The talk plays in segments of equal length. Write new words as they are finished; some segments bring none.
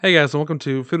Hey guys, and welcome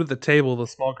to Food at the Table, the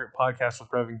small group podcast with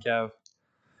Rev and Kev.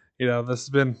 This has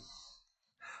been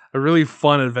a really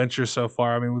fun adventure so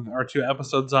far. I mean, with our 2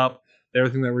 episodes up,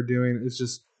 everything that we're doing, it's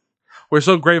just we're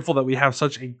so grateful that we have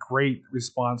such a great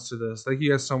response to this. Thank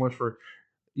you guys so much for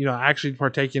actually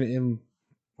partaking in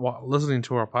listening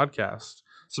to our podcast,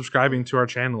 subscribing to our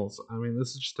channels. I mean,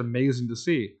 this is just amazing to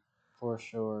see. For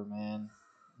sure, man.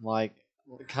 Like,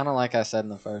 kind of like I said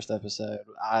in the first episode,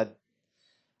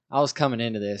 I was coming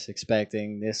into this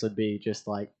expecting this would be just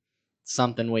like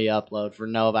something we upload for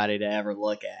nobody to ever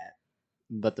look at.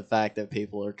 But the fact that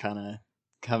people are kind of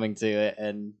coming to it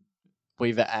and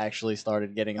we've actually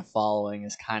started getting a following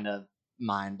is kind of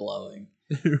mind blowing.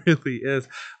 It really is.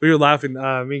 We were laughing.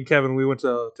 Me and Kevin, we went to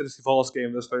a Tennessee Falls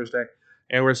game this Thursday,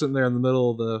 and we're sitting there in the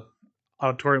middle of the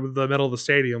auditorium, the middle of the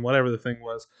stadium, whatever the thing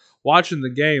was, watching the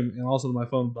game, and all of a sudden my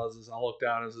phone buzzes. I look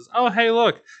down and it says, "Oh, hey,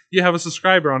 look, you have a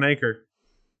subscriber on Anchor."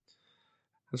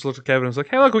 I just looked at Kevin and was like,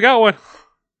 "Hey, look, we got one."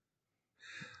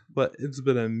 But it's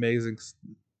been amazing.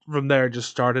 From there, it just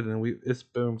started, and it's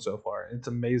boomed so far. It's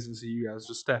amazing to see you guys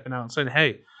just stepping out and saying,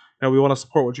 "Hey, we want to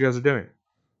support what you guys are doing."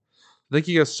 Thank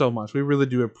you guys so much. We really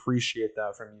do appreciate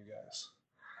that from you guys.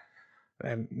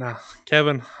 And now,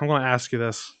 Kevin, I'm going to ask you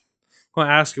this. I'm going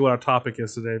to ask you what our topic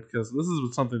is today because this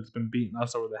is something that's been beating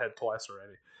us over the head twice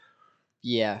already.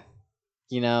 Yeah.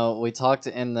 We talked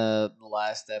in the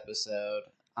last episode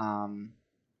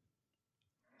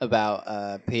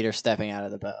about Peter stepping out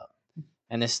of the boat.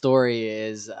 And this story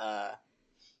is,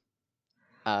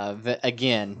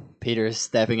 again, Peter is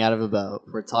stepping out of a boat.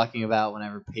 We're talking about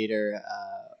whenever Peter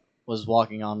was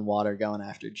walking on water going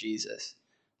after Jesus.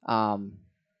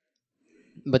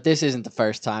 But this isn't the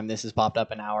first time this has popped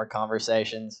up in our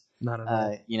conversations. Not at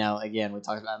all. Again, we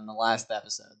talked about in the last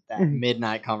episode, that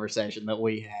midnight conversation that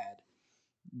we had.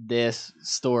 This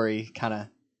story kind of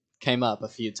came up a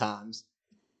few times.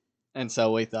 And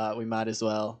so we thought we might as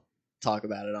well talk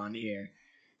about it on here.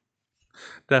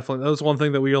 Definitely. That was one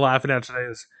thing that we were laughing at today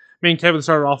is me and Kevin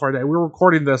started off our day. We were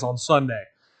recording this on Sunday.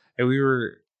 And we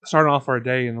were starting off our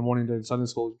day in the morning during Sunday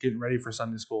school, getting ready for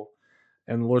Sunday school.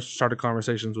 And the Lord started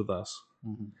conversations with us.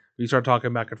 Mm-hmm. We started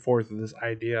talking back and forth with this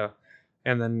idea.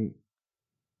 And then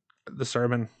the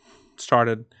sermon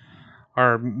started.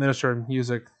 Our minister of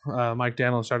music, Mike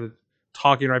Danilo, started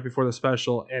talking right before the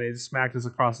special, and it smacked us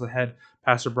across the head.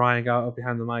 Pastor Brian got up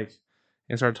behind the mic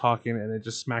and started talking, and it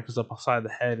just smacked us up upside the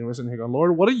head. And we're sitting here going,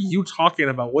 "Lord, what are you talking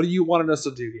about? What are you wanting us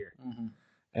to do here?" Mm-hmm.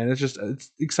 And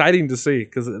it's exciting to see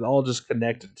because it all just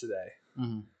connected today.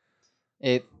 Mm-hmm.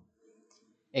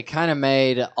 It kind of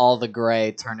made all the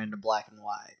gray turn into black and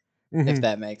white, mm-hmm. if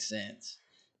that makes sense.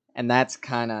 And that's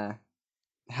kind of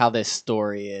how this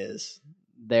story is.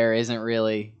 There isn't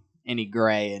really any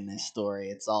gray in this story.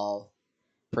 It's all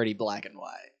pretty black and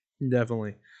white.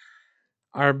 Definitely.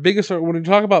 Our biggest, when we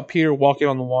talk about Peter walking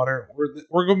on the water,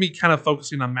 we're going to be kind of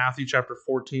focusing on Matthew chapter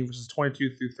 14, verses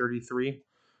 22 through 33.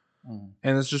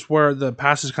 And it's just where the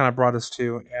passage kind of brought us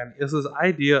to. And it's this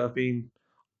idea of being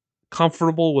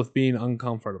comfortable with being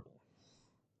uncomfortable.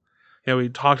 We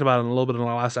talked about it a little bit in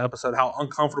our last episode, how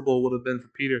uncomfortable it would have been for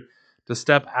Peter to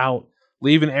step out,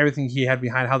 leaving everything he had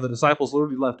behind, how the disciples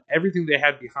literally left everything they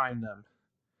had behind them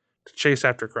to chase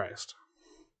after Christ.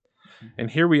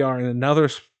 And here we are in another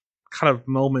kind of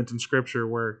moment in Scripture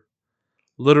where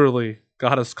literally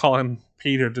God is calling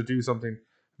Peter to do something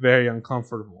very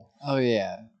uncomfortable. Oh,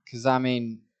 yeah. Because,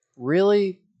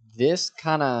 really, this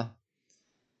kind of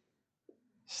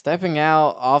stepping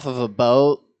out off of a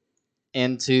boat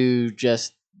into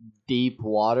just deep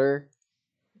water,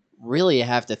 really you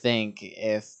have to think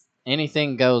if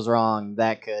anything goes wrong,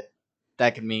 that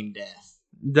could mean death.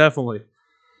 Definitely.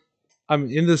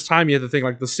 In this time, you have to think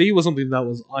like the sea was something that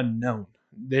was unknown.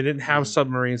 They didn't have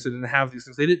submarines. They didn't have these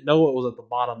things. They didn't know what was at the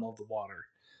bottom of the water.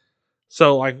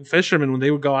 So, like fishermen, when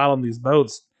they would go out on these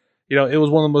boats, it was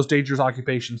one of the most dangerous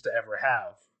occupations to ever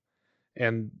have.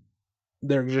 And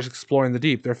they're just exploring the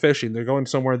deep. They're fishing. They're going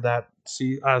somewhere that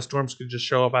storms could just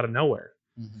show up out of nowhere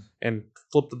and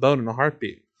flip the boat in a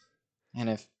heartbeat. And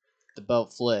if the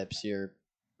boat flips, you're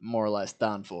more or less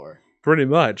done for. Pretty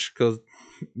much, because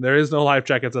there is no life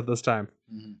jackets at this time.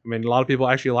 A lot of people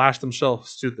actually lash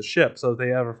themselves to the ship so if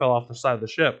they ever fell off the side of the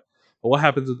ship. But what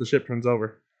happens if the ship turns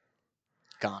over?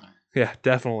 Goner. Yeah,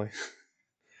 definitely.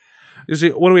 You see,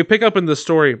 when we pick up in the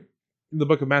story, in the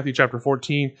book of Matthew chapter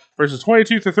 14, verses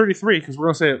 22 to 33, because we're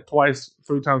going to say it twice,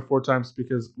 3 times, 4 times,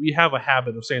 because we have a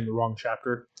habit of saying the wrong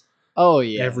chapter. Oh,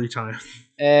 yeah. Every time.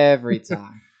 Every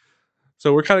time.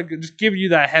 So we're kind of just giving you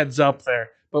that heads up there.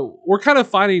 But we're kind of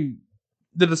finding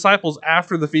the disciples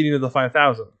after the feeding of the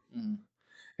 5,000.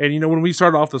 And, when we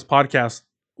started off this podcast,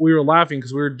 we were laughing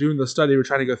because we were doing the study. We were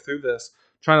trying to go through this,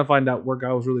 trying to find out where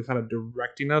God was really kind of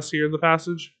directing us here in the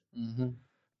passage. Mm-hmm.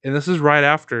 And this is right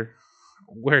after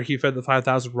where he fed the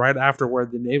 5,000, right after where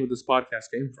the name of this podcast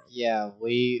came from. Yeah,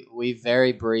 we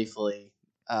very briefly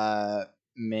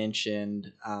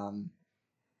mentioned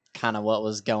kind of what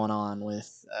was going on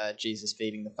with Jesus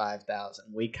feeding the 5,000.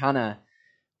 We kind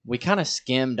of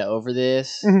skimmed over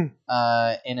this in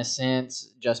a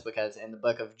sense, just because in the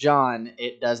book of John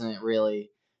it doesn't really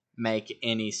make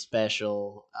any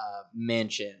special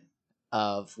mention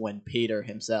of when Peter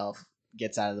himself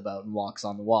gets out of the boat and walks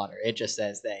on the water. It just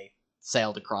says they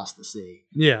sailed across the sea.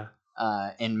 Yeah.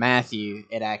 In Matthew,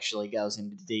 it actually goes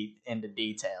into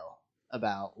detail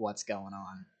about what's going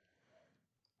on.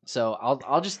 So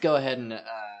I'll just go ahead and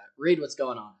read what's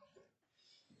going on.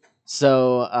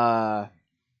 So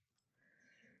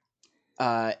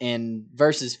in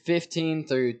verses 15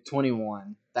 through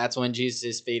 21, that's when Jesus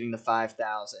is feeding the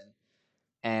 5,000,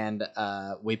 and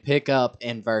we pick up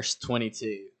in verse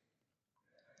 22.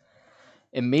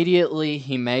 Immediately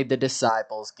he made the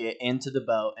disciples get into the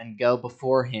boat and go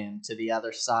before him to the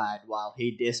other side while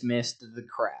he dismissed the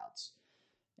crowds.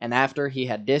 And after he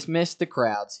had dismissed the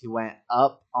crowds, he went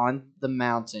up on the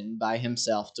mountain by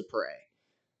himself to pray.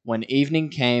 When evening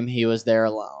came, he was there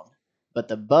alone. But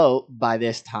the boat by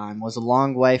this time was a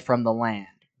long way from the land,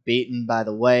 beaten by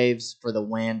the waves, for the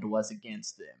wind was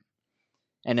against them.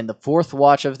 And in the fourth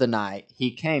watch of the night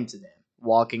he came to them,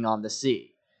 walking on the sea.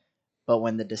 But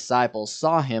when the disciples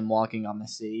saw him walking on the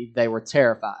sea, they were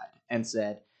terrified, and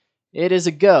said, "It is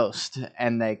a ghost,"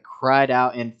 and they cried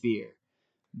out in fear.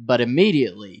 But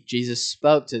immediately Jesus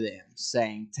spoke to them,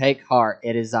 saying, "Take heart,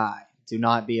 it is I. Do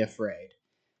not be afraid."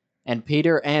 And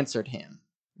Peter answered him,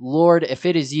 "Lord, if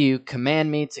it is you,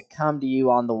 command me to come to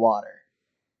you on the water."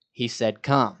 He said,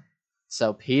 "Come."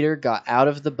 So Peter got out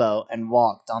of the boat and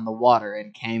walked on the water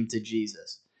and came to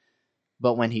Jesus.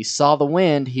 But when he saw the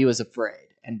wind, he was afraid,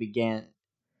 and beginning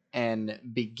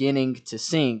to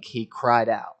sink, he cried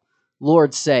out,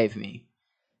 "Lord, save me."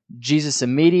 Jesus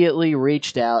immediately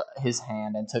reached out his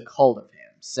hand and took hold of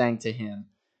him, saying to him,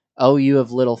 "O you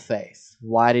of little faith,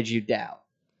 why did you doubt?"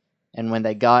 And when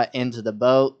they got into the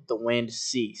boat, the wind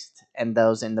ceased, and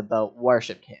those in the boat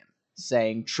worshipped him,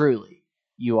 saying, "Truly,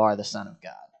 you are the Son of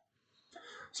God."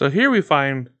 So here we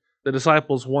find the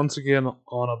disciples once again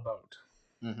on a boat.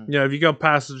 Mm-hmm. If you go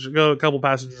a couple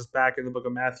passages back in the book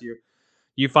of Matthew,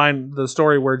 you find the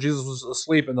story where Jesus was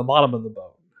asleep in the bottom of the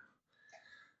boat.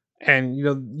 And,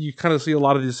 you kind of see a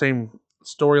lot of these same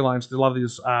storylines, a lot of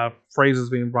these phrases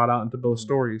being brought out into both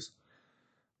stories.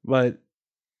 But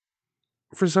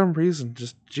for some reason,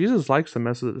 just Jesus likes to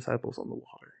mess with the disciples on the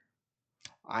water.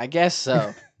 I guess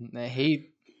so.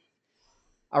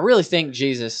 I really think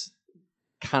Jesus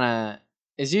kind of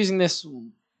is using this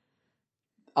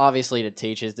obviously to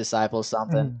teach his disciples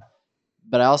something.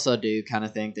 But I also do kind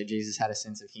of think that Jesus had a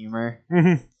sense of humor.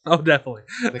 Mm-hmm. Oh, definitely.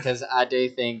 Because I do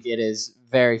think it is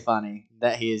very funny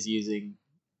that he is using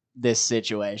this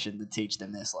situation to teach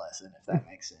them this lesson, if that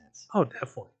makes sense. Oh,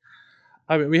 definitely.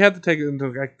 I mean, we have to take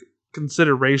into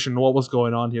consideration what was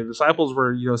going on here. The disciples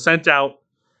were, sent out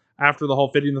after the whole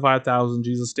feeding the 5,000.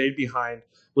 Jesus stayed behind,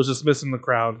 was dismissing the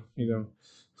crowd. You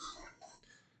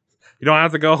don't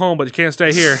have to go home, but you can't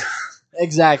stay here.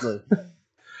 Exactly.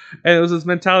 And it was this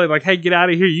mentality like, hey, get out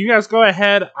of here. You guys go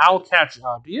ahead. I'll catch you.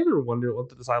 Do you ever wonder what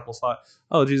the disciples thought?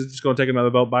 Oh, Jesus is just going to take another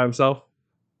boat by himself?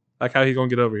 Like, how he's going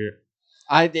to get over here?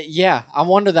 I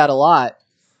wonder that a lot.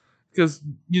 Because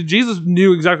Jesus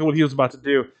knew exactly what he was about to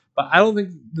do. But I don't think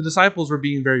the disciples were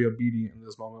being very obedient in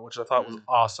this moment, which I thought was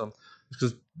awesome.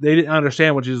 Because they didn't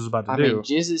understand what Jesus was about to do. I mean,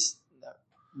 Jesus,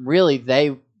 really,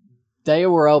 they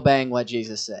were obeying what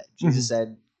Jesus said. Jesus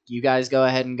said, "You guys go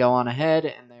ahead and go on ahead."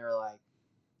 And they were like,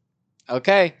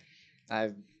 "Okay,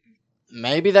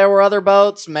 maybe there were other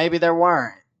boats, maybe there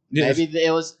weren't. Yes. Maybe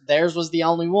theirs was the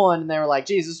only one." And they were like,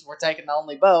 "Jesus, we're taking the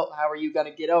only boat. How are you going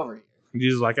to get over here?" And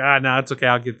Jesus was like, no, it's okay.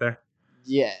 I'll get there.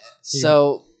 Yeah.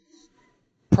 So,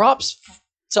 props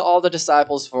to all the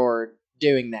disciples for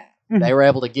doing that. Mm-hmm. They were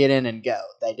able to get in and go.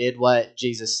 They did what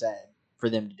Jesus said for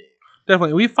them to do.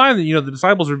 Definitely. We find that, the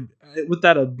disciples are, with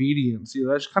that obedience,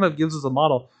 that just kind of gives us a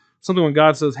model. Something when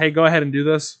God says, hey, go ahead and do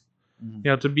this.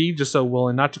 Mm-hmm. To be just so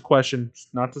willing, not to question,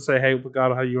 not to say, hey,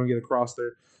 God, how are you going to get across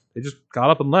there? They just got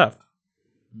up and left.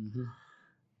 Mm-hmm.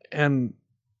 And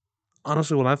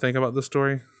honestly, when I think about this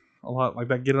story, a lot like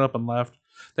that, getting up and left,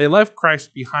 they left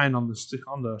Christ behind on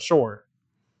the shore.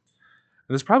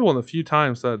 And it's probably one of the few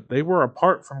times that they were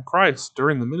apart from Christ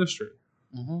during the ministry.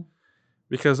 Mm-hmm.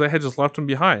 Because they had just left him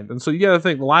behind. And so you got to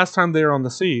think, the last time they were on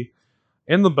the sea,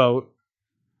 in the boat,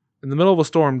 in the middle of a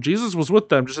storm. Jesus was with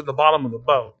them, just at the bottom of the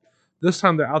boat. This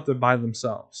time they're out there by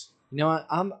themselves. You know what?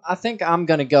 I think I'm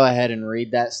gonna go ahead and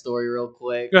read that story real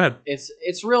quick. Go ahead.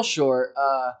 It's real short.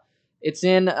 It's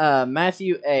in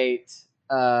Matthew 8.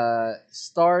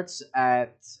 Starts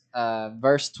at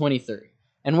verse 23,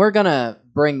 and we're gonna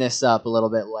bring this up a little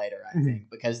bit later, I think,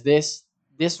 because this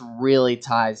really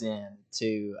ties in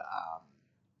to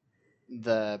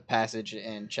the passage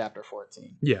in chapter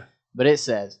 14. Yeah. But it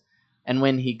says, "And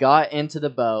when he got into the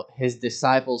boat, his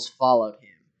disciples followed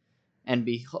him, and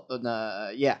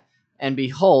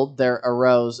behold, there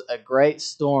arose a great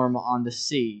storm on the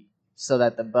sea, so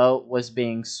that the boat was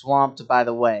being swamped by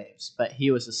the waves, but he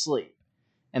was asleep.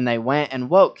 And they went and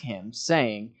woke him,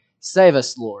 saying, 'Save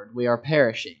us, Lord, we are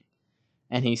perishing.'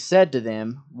 And he said to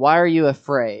them, 'Why are you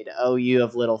afraid, O you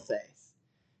of little faith?'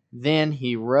 Then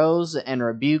he rose and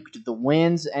rebuked the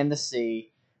winds and the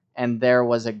sea, and there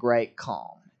was a great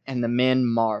calm. And the men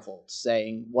marveled,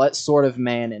 saying, 'What sort of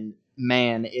man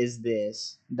is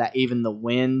this, that even the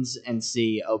winds and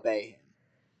sea obey him?'"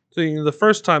 So the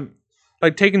first time,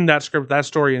 like taking that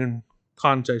story in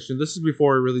context, this is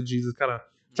before really Jesus kind of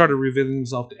started revealing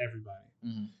himself to everybody.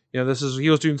 Mm-hmm. He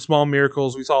was doing small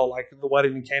miracles. We saw like the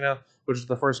wedding in Cana, which is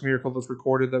the first miracle that's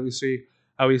recorded that we see.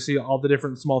 We see all the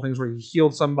different small things where he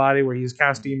healed somebody, where he's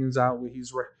cast demons out, where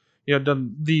he's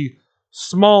done the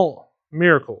small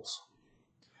miracles,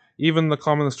 even the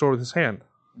calm in the storm with his hand.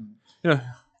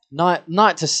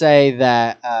 Not to say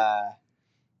that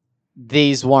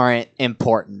these weren't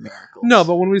important miracles. No,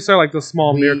 but when we say like the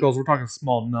small miracles, we're talking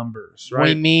small numbers, right?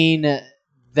 We mean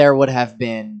there would have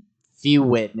been few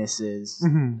witnesses,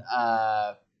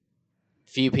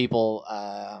 few people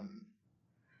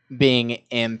being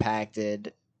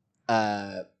impacted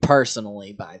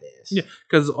personally by this. Yeah,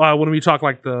 because when we talk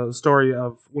like the story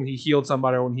of when he healed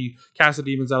somebody or when he cast the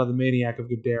demons out of the maniac of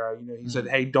Gadara, he said,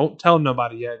 "Hey, don't tell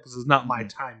nobody yet because it's not my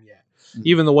time yet."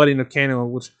 Even the wedding of Cana,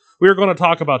 which we were going to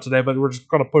talk about today, but we're just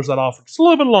going to push that off for just a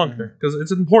little bit longer because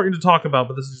it's important to talk about,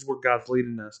 but this is where God's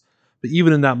leading us. But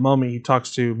even in that moment, he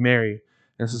talks to Mary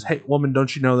and says, "Hey, woman,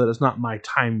 don't you know that it's not my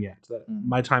time yet, that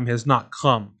my time has not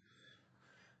come?"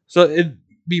 So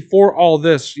before all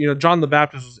this, John the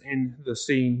Baptist was in the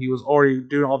scene. He was already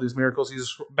doing all these miracles. He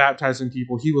was baptizing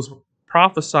people. He was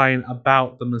prophesying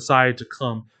about the Messiah to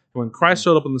come. And when Christ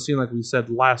showed up on the scene, like we said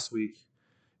last week,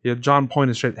 John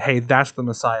pointed straight, "Hey, that's the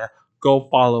Messiah. Go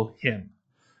follow him."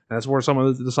 And that's where some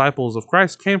of the disciples of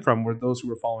Christ came from, were those who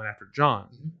were following after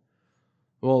John.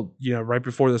 Well, right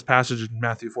before this passage in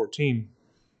Matthew 14,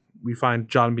 we find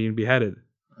John being beheaded.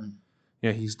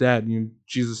 He's dead.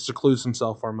 Jesus secludes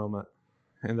himself for a moment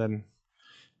and then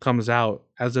comes out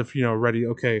as if, ready,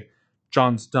 okay,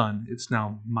 John's done. It's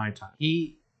now my time.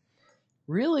 He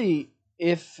really,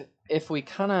 if we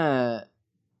kind of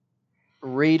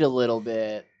read a little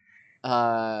bit,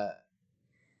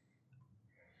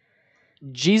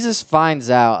 Jesus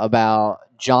finds out about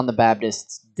John the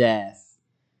Baptist's death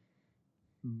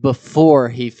before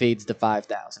he feeds the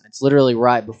 5,000. It's literally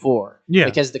right before. Yeah.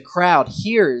 Because the crowd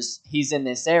hears he's in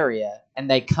this area and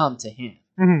they come to him.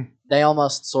 Mm-hmm. They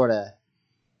almost sort of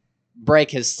break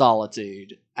his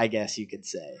solitude, I guess you could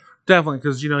say. Definitely,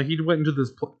 because, he went into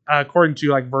this, according to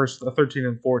like verse 13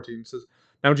 and 14, it says,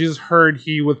 "Now Jesus heard,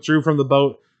 he withdrew from the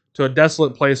boat to a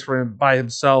desolate place for him by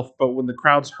himself, but when the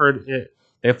crowds heard it,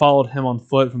 they followed him on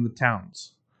foot from the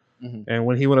towns. Mm-hmm. And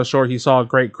when he went ashore, he saw a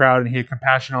great crowd, and he had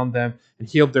compassion on them and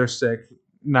healed their sick.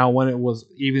 Now when it was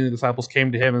evening, the disciples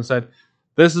came to him and said,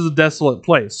 'This is a desolate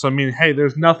place.' So, hey,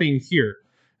 there's nothing here.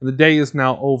 And the day is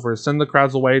now over. Send the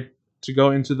crowds away to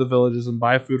go into the villages and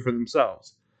buy food for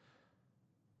themselves."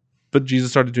 But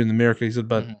Jesus started doing the miracle. He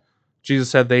said,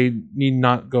 Jesus said they need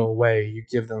not go away. You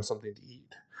give them something to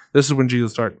eat. This is when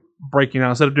Jesus started breaking out.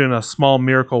 Instead of doing a small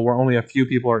miracle where only a few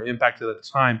people are impacted at a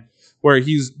time, where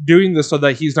he's doing this so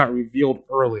that he's not revealed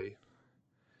early.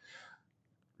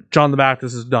 John the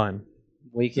Baptist is done.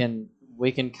 We can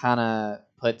kind of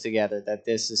put together that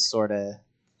this is sort of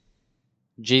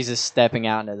Jesus stepping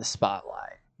out into the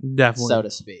spotlight. Definitely. So to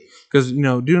speak. Because,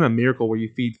 doing a miracle where you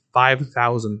feed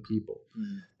 5,000 people,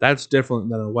 that's different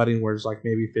than a wedding where it's like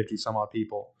maybe 50 some odd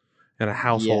people in a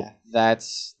household. Yeah,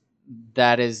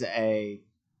 that is a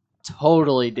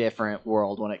totally different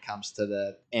world when it comes to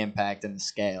the impact and the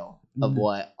scale of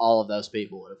what all of those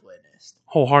people would have witnessed.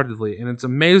 Wholeheartedly. And it's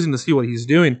amazing to see what he's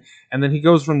doing. And then he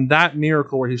goes from that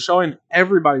miracle where he's showing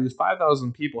everybody, these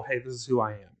 5,000 people, hey, this is who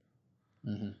I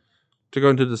am, to go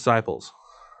into disciples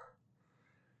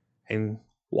and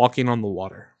walking on the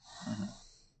water.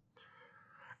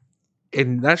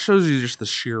 And that shows you just the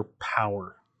sheer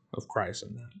power of Christ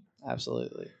in that.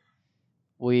 Absolutely.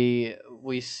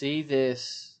 We see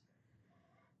this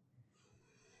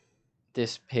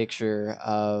this picture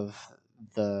of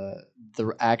the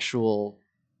actual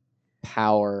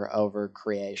power over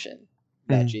creation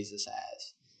that Jesus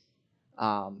has.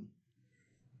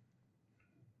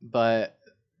 But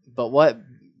what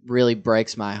really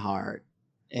breaks my heart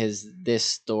is this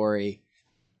story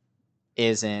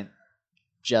isn't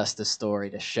just a story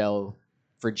to show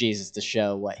for Jesus to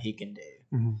show what he can do.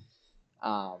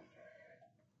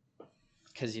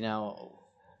 Because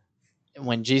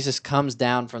when Jesus comes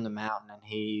down from the mountain and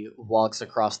he walks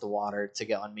across the water to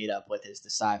go and meet up with his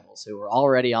disciples who were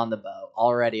already on the boat,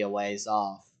 already a ways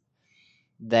off,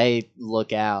 they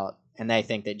look out and they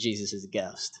think that Jesus is a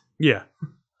ghost. Yeah.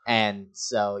 And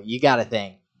so you got to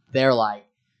think, they're like,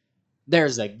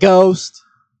 there's a ghost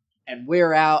and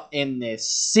we're out in this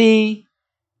sea.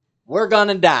 We're going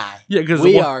to die. Yeah, because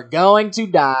we are going to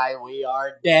die. We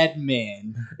are dead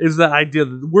men. Is that idea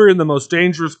that we're in the most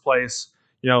dangerous place.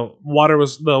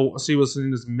 The sea was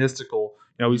seen as mystical.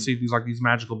 We see these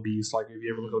magical beasts, like if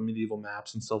you ever look at medieval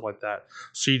maps and stuff like that.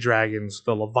 Sea dragons,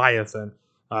 the Leviathan,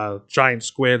 giant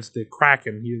squids, the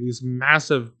Kraken, these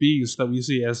massive beasts that we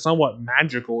see as somewhat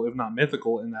magical, if not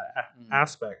mythical, in that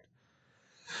aspect.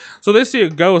 So they see a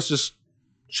ghost just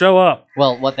show up.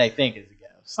 Well, what they think is a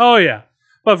ghost. Oh, yeah.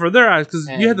 But for their eyes, because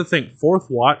you had to think,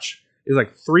 fourth watch is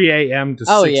like 3 a.m. to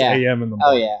 6 a.m. in the morning.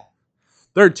 Oh, yeah.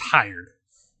 They're tired.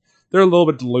 They're a little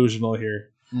bit delusional here.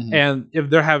 Mm-hmm. And if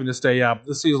they're having to stay up,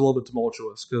 the sea is a little bit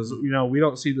tumultuous because, we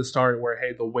don't see the start where,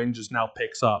 hey, the wind just now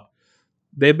picks up.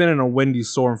 They've been in a windy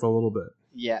storm for a little bit.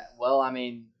 Yeah, well, I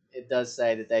mean, it does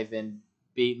say that they've been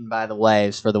beaten by the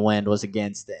waves for the wind was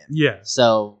against them. Yeah.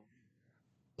 So,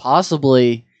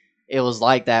 possibly, it was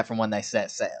like that from when they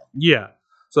set sail. Yeah.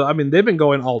 So, I mean, they've been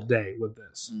going all day with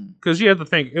this. Because you have to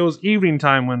think, it was evening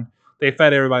time when they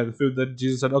fed everybody the food that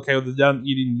Jesus said, okay, well, they're done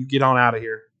eating, you get on out of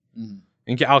here.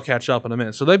 And I'll catch up in a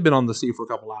minute. So they've been on the sea for a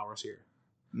couple hours here.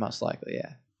 Most likely,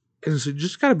 yeah. And so you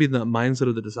just got to be in the mindset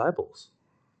of the disciples.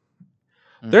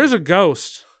 There's a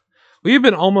ghost. We've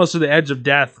been almost to the edge of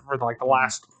death for like the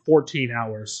last 14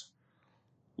 hours.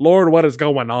 Lord, what is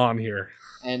going on here?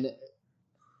 And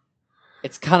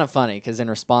it's kind of funny because in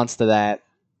response to that,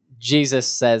 Jesus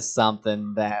says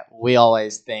something that we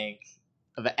always think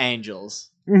of angels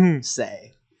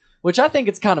say. Which I think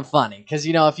it's kind of funny because,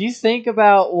 if you think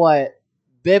about what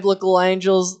biblical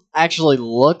angels actually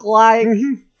look like,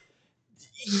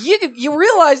 you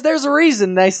realize there's a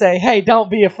reason they say, hey, don't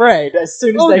be afraid as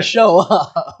soon as they show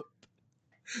up.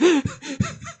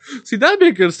 See, that'd be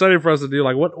a good study for us to do.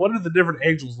 Like, what do the different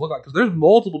angels look like? Because there's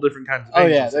multiple different kinds of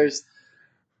angels. Oh, yeah, there's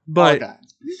but, all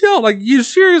kinds.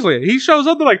 Seriously, he shows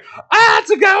up, they're like, it's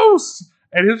a ghost!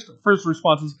 And his first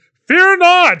response is, fear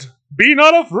not! Be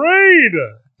not afraid!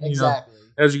 Exactly.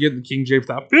 As you get in the King James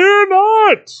style, fear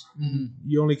not!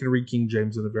 You only can read King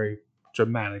James in a very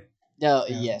dramatic. No,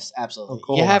 yes, absolutely.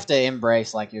 You have to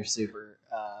embrace like your super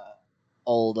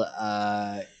old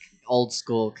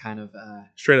school kind of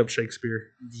straight up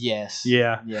Shakespeare. Yes.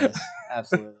 Yeah. Yes,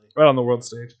 absolutely. Right on the world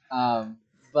stage.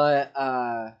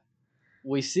 But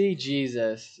we see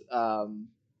Jesus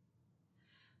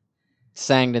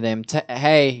saying to them,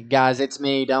 "Hey guys, it's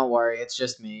me. Don't worry, it's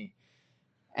just me."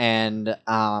 And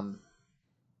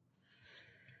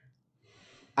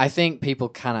I think people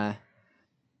kind of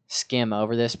skim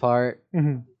over this part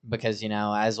because,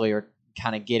 as we were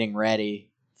kind of getting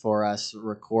ready for us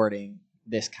recording,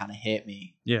 this kind of hit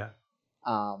me. Yeah.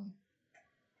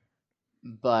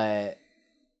 But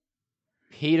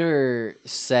Peter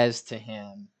says to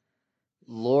him,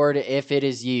 Lord, if it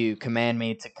is you, command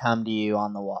me to come to you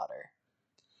on the water.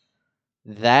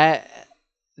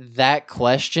 That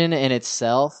question in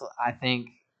itself, I think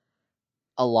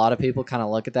a lot of people kind of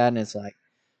look at that and it's like,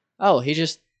 oh, he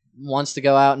just wants to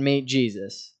go out and meet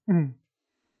Jesus.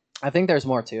 I think there's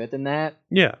more to it than that.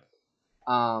 Yeah.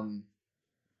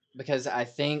 Because I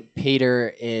think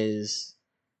Peter is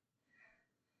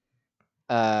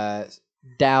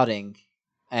doubting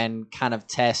and kind of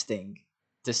testing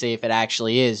to see if it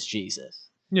actually is Jesus.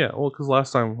 Yeah, well, because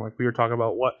last time, we were talking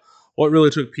about what really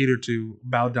took Peter to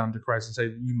bow down to Christ and say,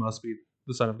 "You must be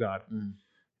the Son of God."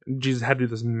 Jesus had to do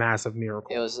this massive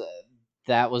miracle.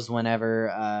 That was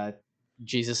whenever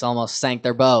Jesus almost sank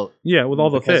their boat. Yeah, with all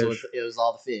the fish. It was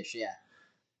all the fish. Yeah,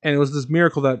 and it was this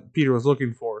miracle that Peter was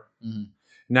looking for.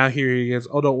 Now here he is.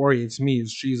 Oh, don't worry, it's me.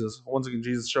 It's Jesus. Once again,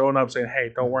 Jesus showing up, saying,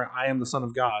 "Hey, don't worry, I am the Son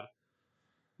of God."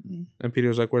 And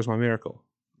Peter's like, "Where's my miracle?"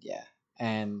 Yeah.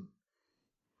 And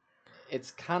it's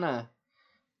kind of...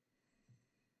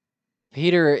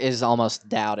 Peter is almost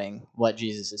doubting what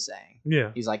Jesus is saying. Yeah.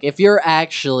 He's like, if you're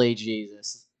actually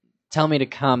Jesus, tell me to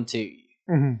come to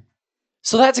you.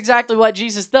 So that's exactly what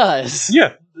Jesus does.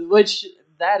 Yeah. Which,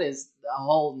 that is a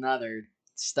whole nother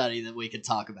study that we could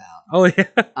talk about. Oh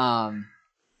yeah.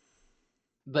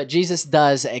 But Jesus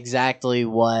does exactly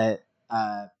what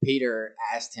Peter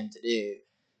asked him to do,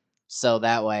 so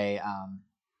that way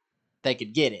they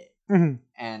could get it. Mhm.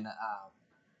 And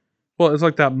Well, it's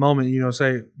like that moment,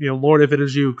 say, Lord, if it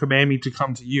is you, command me to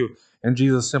come to you. And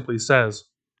Jesus simply says,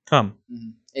 come.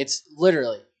 it's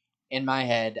literally in my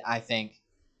head. I think,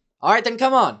 all right, then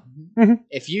come on. Mhm.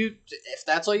 If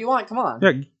that's what you want, come on.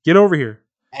 Yeah, get over here.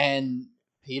 And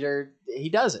Peter, he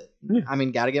does it. Yeah. I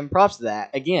mean, got to give him props to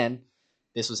that. Again,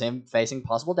 this was him facing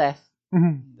possible death,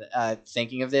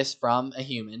 thinking of this from a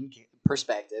human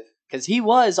perspective, because he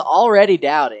was already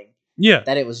doubting Yeah.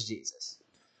 that it was Jesus.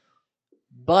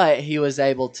 But he was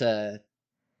able to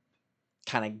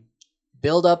kind of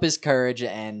build up his courage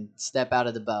and step out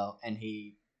of the boat, and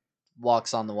he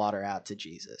walks on the water out to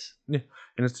Jesus. Yeah.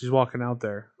 And as he's walking out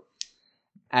there.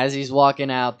 As he's walking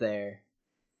out there,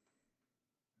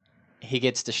 he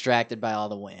gets distracted by all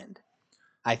the wind.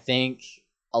 I think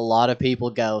a lot of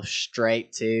people go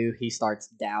straight to he starts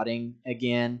doubting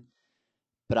again.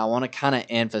 But I want to kind of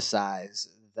emphasize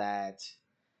that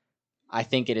I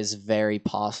think it is very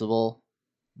possible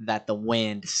that the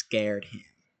wind scared him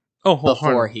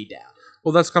before he doubted.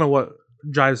 Well, that's kind of what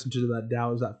drives him to that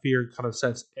doubt, is that fear kind of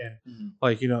sets in. Mm-hmm.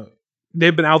 Like,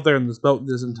 they've been out there in this boat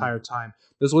this entire time.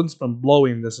 This wind's been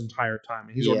blowing this entire time.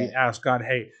 And he's already asked God,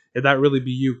 hey, if that really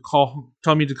be you,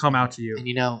 tell me to come out to you.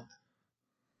 And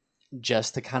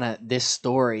just to kind of, this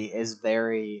story is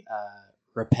very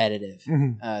repetitive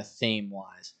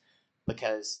theme-wise,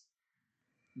 because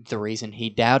the reason he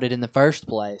doubted in the first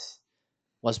place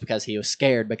was because he was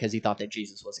scared, because he thought that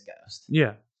Jesus was a ghost.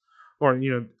 Yeah. Or,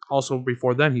 also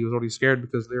before then, he was already scared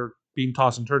because they were being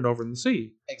tossed and turned over in the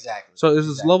sea. Exactly. So there's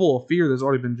this level of fear that's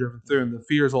already been driven through, and the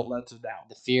fear is what led to doubt.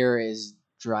 The fear is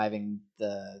driving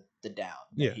the doubt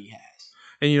that he has.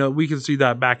 And, we can see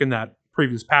that back in that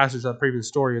previous passage, that previous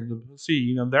story in the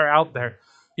sea. They're out there.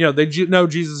 They know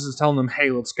Jesus is telling them, hey,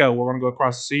 let's go. We're going to go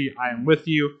across the sea. I am with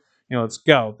you. Let's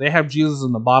go. They have Jesus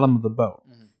in the bottom of the boat.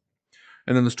 Mm-hmm.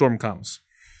 And then the storm comes,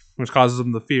 which causes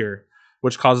them the fear,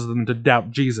 which causes them to doubt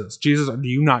Jesus. Jesus, do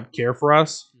you not care for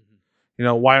us?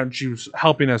 Mm-hmm. Why aren't you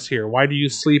helping us here? Why do you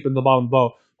sleep in the bottom of the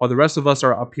boat while the rest of us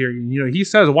are up here? He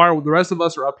says, why are the rest of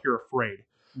us are up here afraid?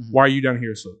 Mm-hmm. Why are you down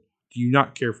here asleep? Do you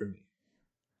not care for me?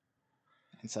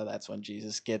 And so that's when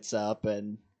Jesus gets up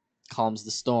and calms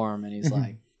the storm, and he's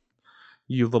like,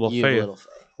 "You little faith.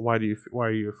 Why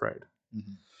are you afraid?"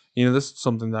 Mm-hmm. This is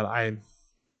something that I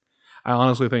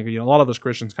honestly think, a lot of us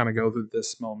Christians kind of go through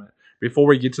this moment. Before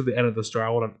we get to the end of the story, I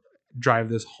want to drive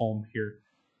this home here,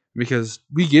 because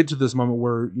we get to this moment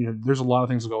where, there's a lot of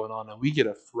things going on and we get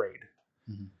afraid.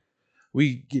 Mm-hmm.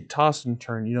 We get tossed and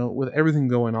turned, with everything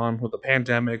going on, with the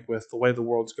pandemic, with the way the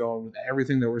world's going, with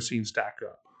everything that we're seeing stack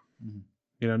up. Mm-hmm.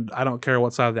 I don't care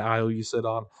what side of the aisle you sit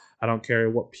on. I don't care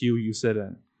what pew you sit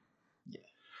in. Yeah.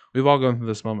 We've all gone through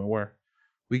this moment where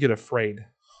we get afraid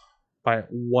by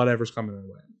whatever's coming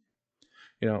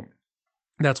our way.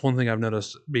 That's one thing I've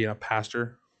noticed being a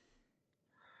pastor,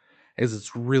 is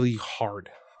it's really hard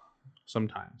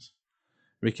sometimes,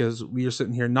 because we are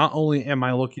sitting here. Not only am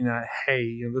I looking at,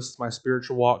 hey, this is my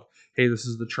spiritual walk. Hey, this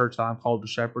is the church that I'm called to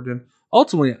shepherd in.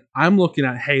 Ultimately, I'm looking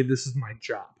at, hey, this is my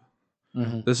job.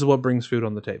 Mm-hmm. This is what brings food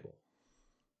on the table.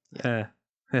 Yeah.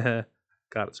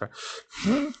 Got it. Sorry.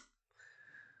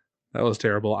 That was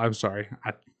terrible. I'm sorry.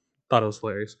 I thought it was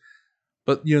hilarious.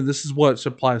 But, this is what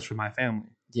supplies for my family.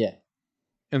 Yeah.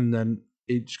 And then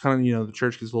it kind of, the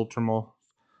church gets a little turmoil.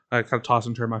 I kind of toss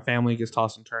and turn. My family gets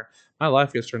tossed and turned. My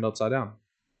life gets turned upside down.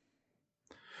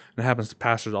 And it happens to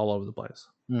pastors all over the place.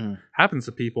 Mm. Happens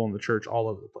to people in the church all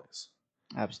over the place.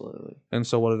 Absolutely. And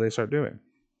so what do they start doing?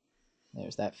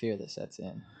 There's that fear that sets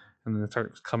in. And then it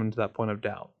starts coming to that point of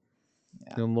doubt.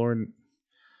 Yeah. Lord,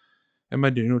 am I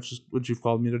doing what you've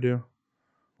called me to do?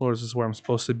 Lord, is this where I'm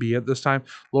supposed to be at this time?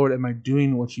 Lord, am I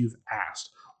doing what you've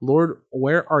asked? Lord,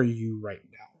 where are you right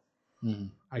now? Mm-hmm.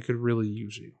 I could really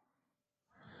use you.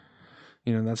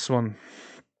 That's one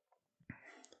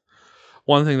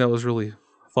thing that was really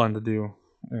fun to do.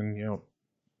 And,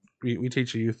 we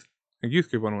teach a youth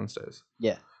group on Wednesdays.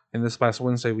 Yeah. And this past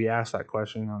Wednesday, we asked that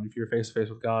question, if you're face to face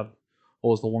with God,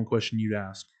 what was the one question you'd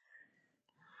ask?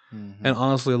 Mm-hmm. And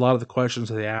honestly, a lot of the questions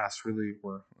that they asked really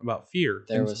were about fear.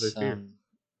 There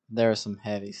was some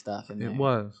heavy stuff in there. It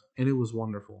was, and it was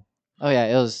wonderful. Oh yeah,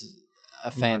 it was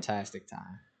a fantastic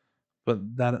time. But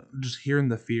that, just hearing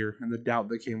the fear and the doubt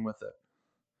that came with it.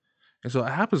 And so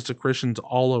it happens to Christians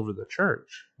all over the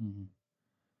church. Mm-hmm.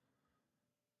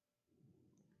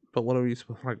 But what are we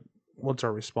like? What's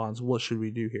our response? What should we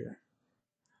do here?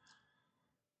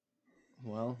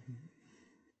 Well,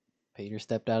 Peter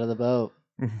stepped out of the boat.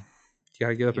 You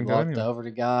gotta get up He and go walked anyway. over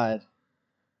to God,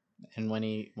 and when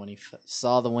he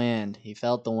saw the wind, he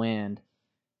felt the wind.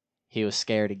 He was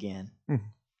scared again,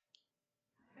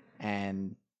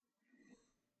 and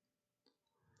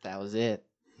that was it.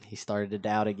 He started to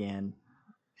doubt again,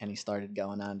 and he started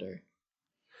going under.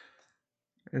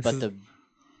 But the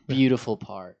beautiful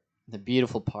part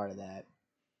of that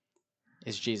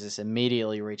is Jesus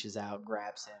immediately reaches out,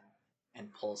 grabs him,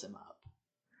 and pulls him up.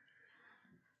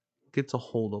 Gets a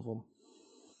hold of him.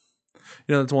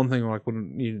 That's one thing. Like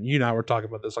when you and I were talking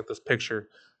about this, like this picture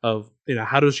of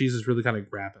how does Jesus really kind of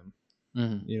grab him?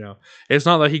 Mm-hmm. It's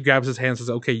not like he grabs his hand and says,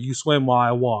 "Okay, you swim while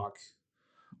I walk,"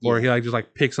 or Yeah. he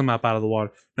just picks him up out of the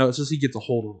water. No, it's just he gets a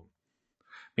hold of him.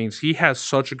 Means he has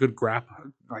such a good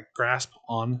grasp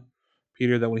on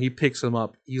Peter that when he picks him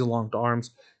up, he's locked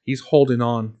arms. He's holding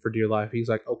on for dear life. He's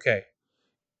like, "Okay,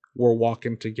 we're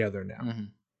walking together now."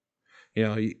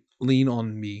 Mm-hmm. Lean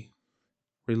on me,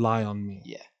 rely on me.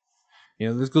 Yeah.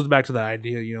 This goes back to that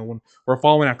idea, when we're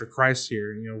following after Christ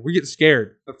here, we get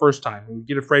scared the first time. We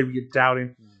get afraid, we get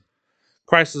doubting.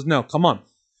 Christ says, no, come on.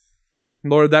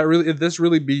 Lord, if this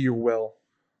really be your will,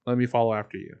 let me follow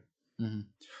after you.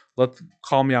 Mm-hmm.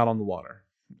 Call me out on the water.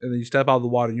 And then you step out of the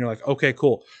water and you're like, okay,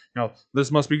 cool. This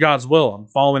must be God's will. I'm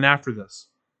following after this.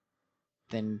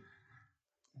 Then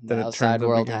the outside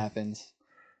world happens.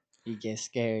 You get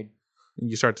scared. And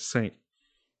you start to sink.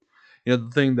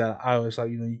 The thing that I always thought,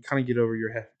 you kind of get in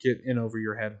over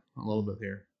your head a little bit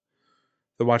here.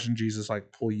 They're watching Jesus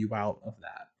pull you out of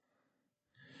that.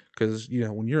 Because,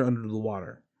 when you're under the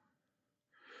water,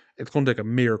 it's going to take a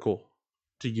miracle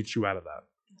to get you out of that.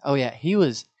 Oh yeah, he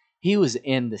was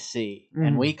in the sea,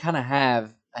 and we kind of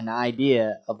have an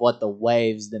idea of what the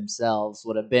waves themselves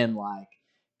would have been like,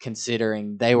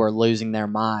 considering they were losing their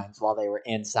minds while they were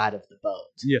inside of the boat.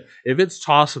 Yeah, if it's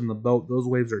tossing the boat, those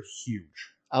waves are huge.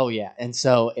 Oh yeah, and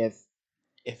so if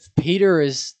Peter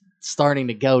is starting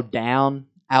to go down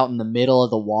out in the middle of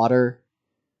the water,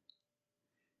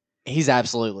 he's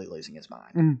absolutely losing his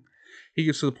mind. He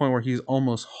gets to the point where he's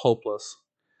almost hopeless.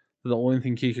 The only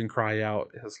thing he can cry out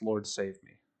is, Lord, save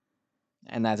me.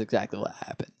 And that's exactly what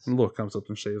happens. And the Lord comes up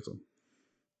and saves him.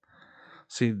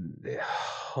 See,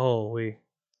 holy.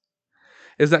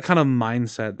 It's that kind of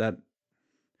mindset that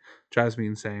drives me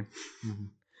insane.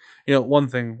 One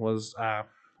thing was,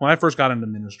 when I first got into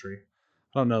ministry,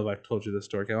 I don't know if I've told you this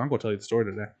story, Kevin. I'm going to tell you the story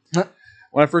today.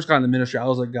 When I first got into ministry, I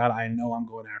was like, God, I know I'm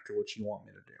going after what you want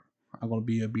me to do. I'm going to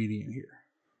be obedient here.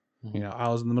 I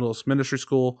was in the middle of ministry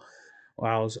school.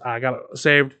 I got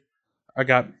saved. I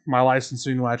got my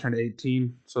licensing when I turned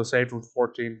 18. So saved when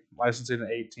 14, licensing at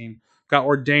 18. Got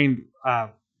ordained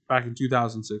back in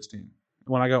 2016.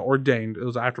 When I got ordained, it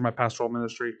was after my pastoral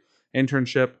ministry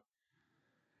internship.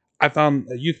 I found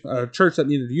a church that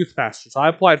needed a youth pastor. So I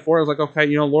applied for it. I was like, okay,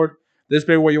 Lord, this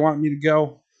be where you want me to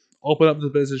go. Open up the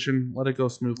position. Let it go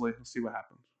smoothly. Let's see what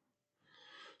happens.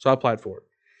 So I applied for it.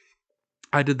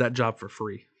 I did that job for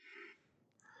free.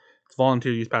 It's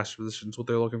volunteer youth pastor positions. What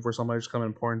they're looking for, somebody just come in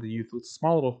and pour into the youth. It's a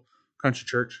small little country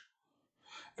church.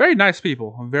 Very nice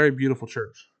people. A very beautiful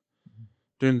church.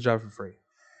 Doing the job for free.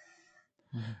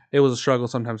 It was a struggle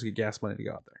sometimes to get gas money to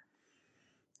go out there.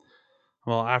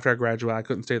 Well, after I graduated, I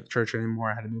couldn't stay at the church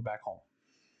anymore. I had to move back home.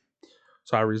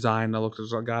 So I resigned. I looked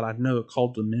at God, I know it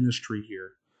called to ministry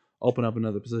here. Open up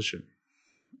another position.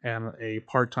 And a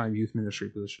part-time youth ministry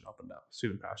position opened up.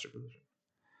 Student pastor position.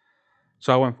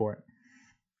 So I went for it.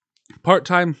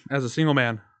 Part-time as a single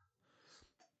man.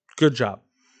 Good job.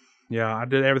 Yeah, I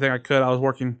did everything I could. I was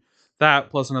working that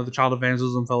plus another child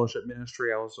evangelism fellowship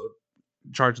ministry. I was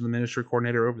in charge of the ministry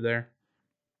coordinator over there.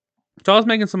 So I was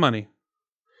making some money.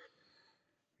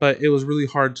 But it was really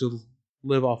hard to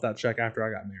live off that check after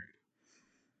I got married.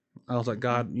 I was like,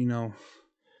 God,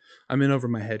 I'm in over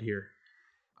my head here.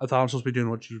 I thought I was supposed to be doing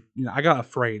what I got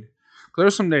afraid.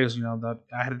 There's some days, that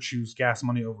I had to choose gas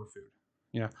money over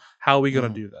food. How are we going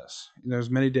to do this? There's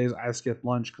many days I skipped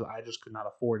lunch because I just could not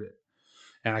afford it.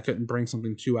 And I couldn't bring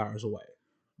something 2 hours away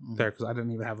there because I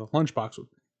didn't even have a lunchbox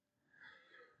with me.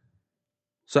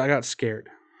 So I got scared.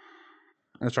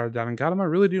 I started doubting, God, am I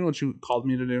really doing what you called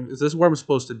me to do? Is this where I'm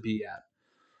supposed to be at?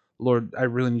 Lord, I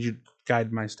really need you to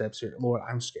guide my steps here. Lord,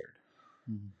 I'm scared.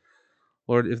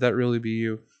 Lord, if that really be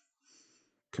you,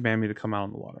 command me to come out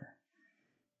on the water.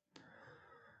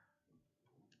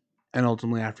 And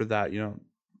ultimately after that, Kayla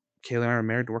and I were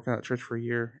married to work at that church for a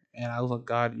year. And I was like,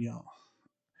 God,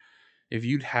 if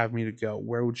you'd have me to go,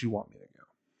 where would you want me to go?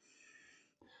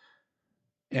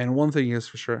 And one thing is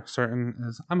for sure certain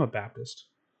is I'm a Baptist.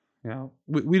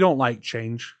 We don't like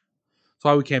change. That's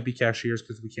why we can't be cashiers,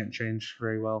 because we can't change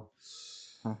very well.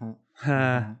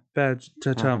 Bad.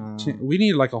 We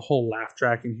need like a whole laugh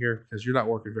track in here because you're not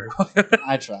working very well.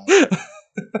 I tried.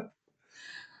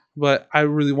 But I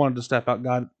really wanted to step out.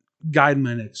 God, guide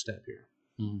my next step here.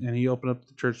 Mhm. And he opened up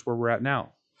the church where we're at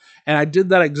now. And I did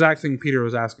that exact thing Peter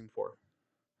was asking for.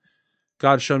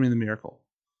 God showed me the miracle.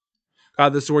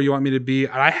 God, this is where you want me to be.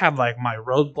 And I had like my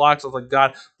roadblocks. I was like,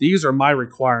 God, these are my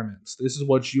requirements. This is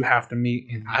what you have to meet,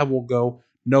 and I will go,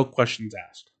 no questions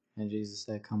asked. And Jesus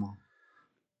said, come on.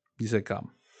 He said,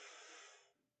 come.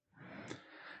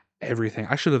 Everything.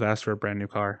 I should have asked for a brand new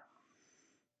car.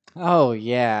 Oh,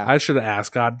 yeah. I should have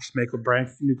asked God, just make a brand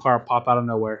new car pop out of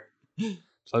nowhere. Just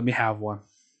let me have one.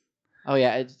 Oh,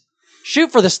 yeah.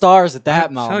 Shoot for the stars at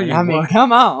that moment. I mean,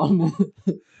 come on.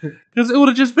 Because it would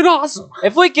have just been awesome.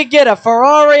 If we could get a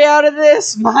Ferrari out of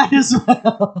this, might as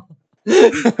well.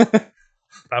 That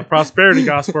prosperity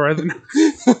gospel, right?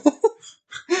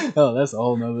 Oh, that's a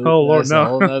whole nother. Oh, Lord, that's no. a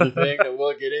whole nother thing that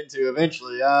we'll get into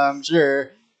eventually, I'm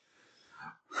sure.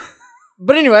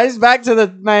 But anyways, back to the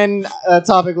main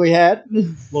topic we had.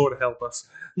 Lord help us.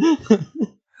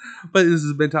 But this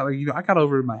has been time. I got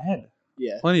over it in my head.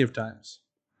 Yeah. Plenty of times.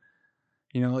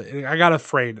 I got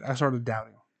afraid. I started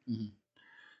doubting. Mm-hmm.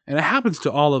 And it happens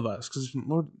to all of us. Because,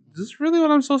 Lord, is this really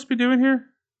what I'm supposed to be doing here?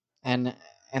 And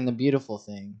the beautiful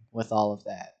thing with all of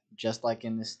that, just like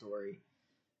in this story,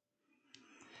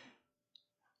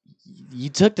 you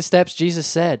took the steps Jesus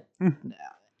said.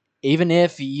 Even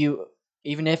if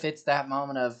it's that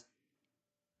moment of,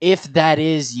 if that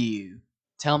is you,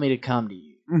 tell me to come to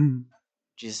you. Mm-hmm.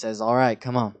 Jesus says, all right,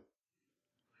 come on.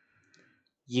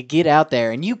 You get out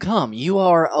there and you come. You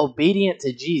are obedient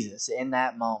to Jesus in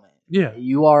that moment. Yeah.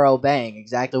 You are obeying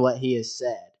exactly what he has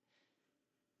said.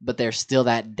 But there's still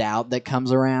that doubt that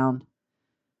comes around.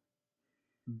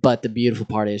 But the beautiful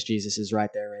part is Jesus is right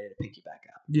there ready to pick you back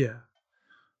up. Yeah.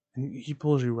 And he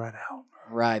pulls you right out.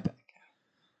 Right back.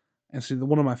 And see,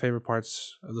 one of my favorite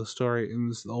parts of the story, and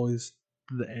this is always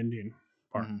the ending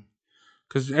part.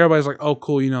 Because everybody's like, oh,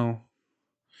 cool,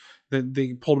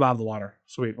 they pulled him out of the water.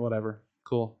 Sweet, whatever.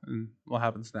 Cool. And what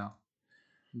happens now?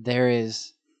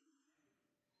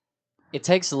 It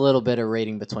takes a little bit of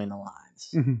reading between the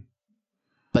lines. Mm-hmm.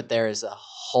 But there is a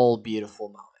whole beautiful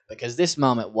moment. Because this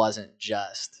moment wasn't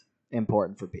just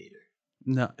important for Peter.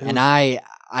 No. And I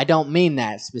don't mean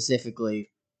that specifically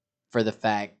for the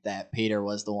fact that Peter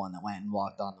was the one that went and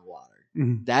walked on the water.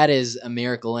 Mm-hmm. That is a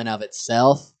miracle in of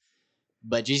itself,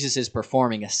 but Jesus is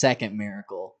performing a second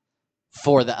miracle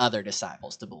for the other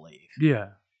disciples to believe.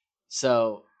 Yeah.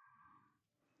 So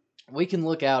we can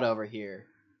look out over here.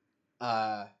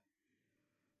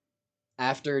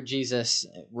 After Jesus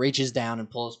reaches down and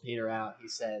pulls Peter out, he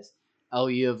says, "Oh,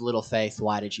 you have little faith,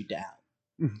 why did you doubt?"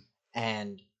 Mm-hmm.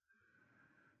 And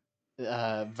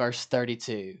verse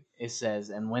 32, it says,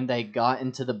 "And when they got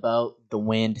into the boat, the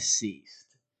wind ceased.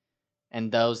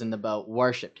 And those in the boat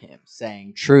worshipped him,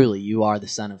 saying, 'Truly, you are the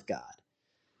Son of God.'"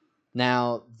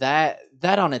 Now, that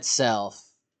on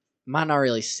itself might not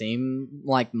really seem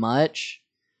like much,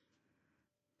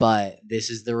 but this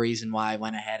is the reason why I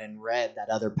went ahead and read that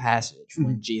other passage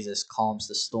when Jesus calms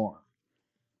the storm.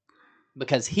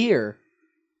 Because here,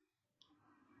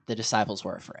 the disciples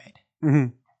were afraid.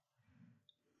 Mm-hmm.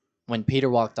 When Peter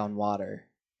walked on water,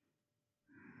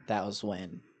 that was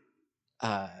when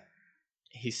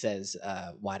he says,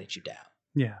 "Why did you doubt?"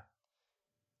 Yeah.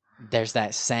 There's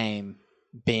that same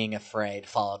being afraid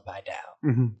followed by doubt.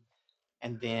 Mm-hmm.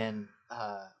 And then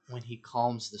when he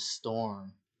calms the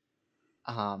storm,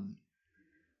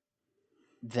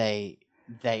 they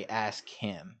ask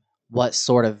him, "What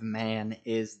sort of man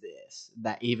is this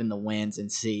that even the winds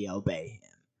and sea obey him?"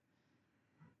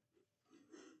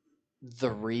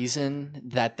 The reason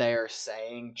that they are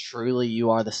saying, "Truly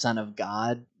you are the Son of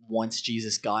God," once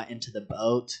Jesus got into the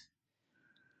boat,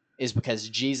 is because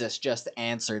Jesus just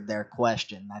answered their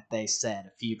question that they said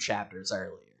a few chapters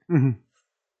earlier. Mm-hmm.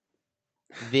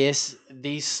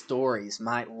 These stories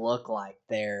might look like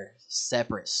they're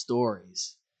separate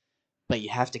stories, but you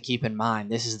have to keep in mind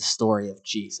this is the story of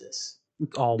Jesus.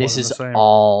 This is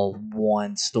all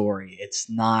one story. It's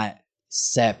not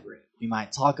separate. We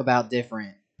might talk about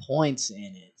different points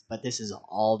in it, but this is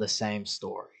all the same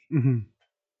story. Mm-hmm.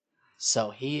 So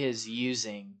he is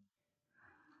using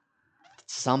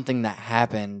something that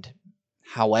happened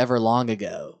however long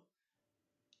ago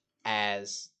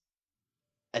as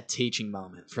a teaching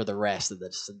moment for the rest of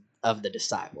the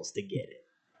disciples to get it.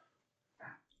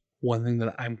 One thing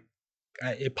that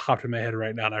it popped in my head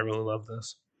right now, and I really love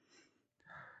this,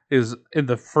 is in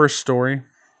the first story,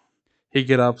 he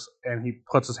gets up and he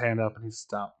puts his hand up and he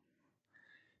stops.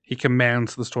 He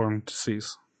commands the storm to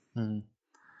cease. Mm-hmm.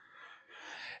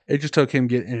 It just took him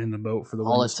getting in the boat for the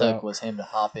wind All to it stop. took was him to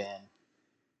hop in.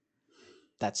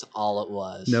 That's all it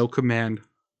was. No command,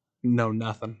 no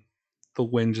nothing. The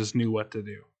wind just knew what to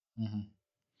do. Mm-hmm.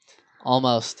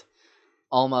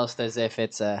 Almost as if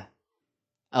it's a,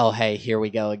 oh hey, here we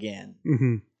go again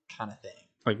Mm-hmm. kind of thing.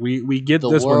 Like we get The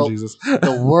this world- one, Jesus.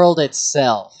 The world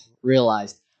itself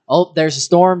realized, oh, there's a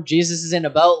storm. Jesus is in a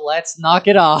boat. Let's knock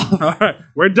it off. All right,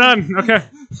 we're done. Okay,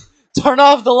 Turn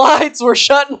off the lights. We're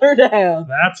shutting her down.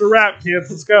 that's a wrap, kids.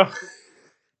 Let's go.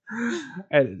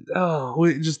 And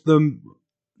just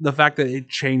the fact that it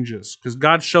changes because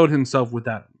God showed Himself with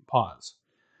that pause,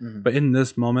 Mm-hmm. but in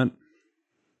this moment,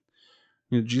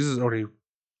 Jesus already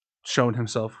shown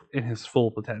Himself in His full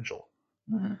potential.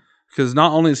 Mm-hmm. Because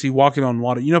not only is He walking on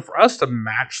water, for us to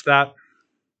match that,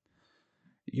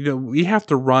 we have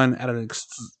to run at an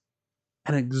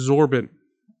exorbitant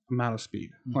amount of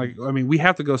speed. Mhm. We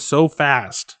have to go so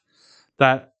fast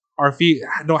that our feet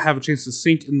don't have a chance to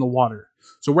sink in the water.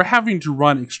 So we're having to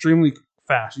run extremely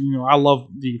fast. I love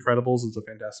The Incredibles. It's a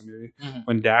fantastic movie. Mhm.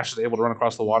 When Dash is able to run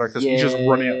across the water because he's just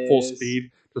running at full Yes.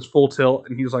 speed, just full tilt,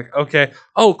 and he's like, okay,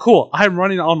 oh, cool, I'm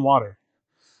running on water.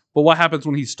 But what happens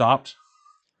when he stopped?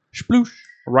 Sploosh,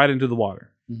 right into the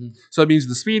water. Mhm. So it means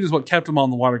the speed is what kept him on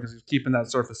the water because he was keeping that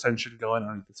surface tension going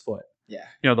underneath his foot. Yeah.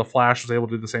 The Flash was able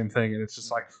to do the same thing, and it's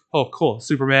just like, oh, cool,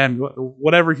 Superman,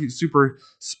 whatever super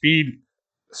speed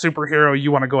superhero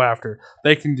you want to go after,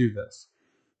 they can do this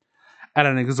at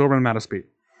an exorbitant amount of speed.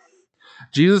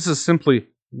 Jesus is simply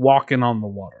walking on the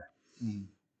water. Mhm.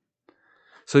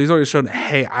 So he's already shown,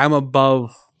 hey, I'm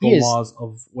above the He is- laws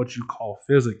of what you call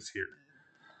physics here.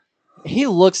 He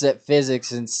looks at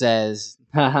physics and says,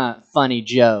 haha, funny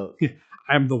joke.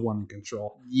 I'm the one in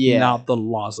control, Yeah. not the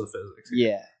laws of physics.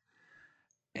 Yeah.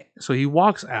 So he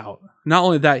walks out. Not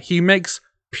only that, he makes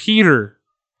Peter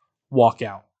walk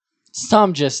out.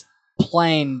 Some just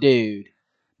plain dude.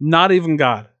 Not even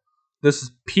God. This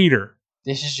is Peter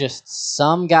This is just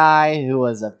some guy who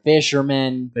was a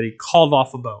fisherman. that he called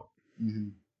off a boat Mm-hmm.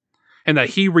 and that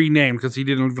he renamed because he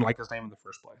didn't even like his name in the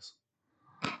first place.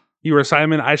 You are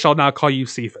Simon, I shall now call you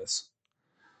Cephas,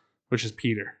 which is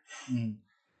Peter. Mm-hmm.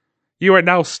 You are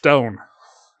now Stone.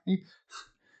 You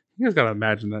guys gotta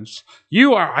imagine that.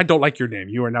 I don't like your name.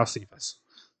 You are now Cephas.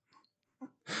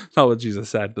 That's not what Jesus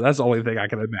said, but that's the only thing I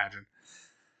can imagine.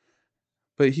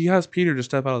 But he has Peter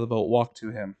just step out of the boat, walk to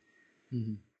him.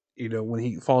 Mm-hmm. When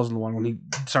he falls in the water, when he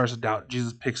starts to doubt,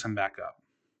 Jesus picks him back up.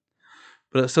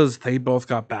 But it says they both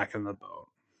got back in the boat.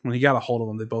 When he got a hold of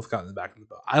them, they both got in the back of the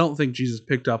boat. I don't think Jesus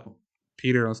picked up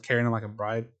Peter and was carrying him like a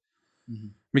bride. Mm-hmm.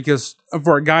 Because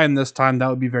for a guy in this time, that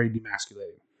would be very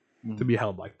demasculating. Mm-hmm. To be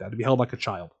held like that, to be held like a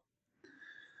child.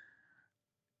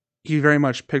 He very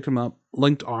much picked him up,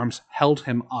 linked arms, held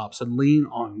him up, said, lean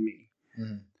on me.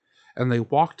 Mm-hmm. And they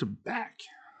walked back.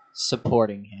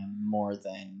 Supporting him more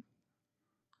than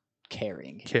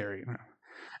carrying him. Carrying him.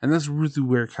 And that's really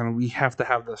where we have to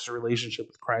have this relationship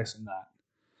with Christ in that.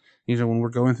 When we're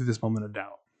going through this moment of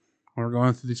doubt, when we're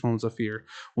going through these moments of fear,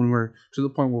 when we're to the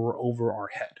point where we're over our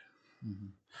head. Mm-hmm.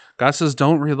 God says,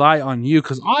 don't rely on you,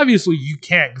 because obviously you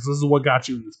can't, because this is what got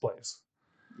you in this place.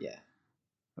 Yeah.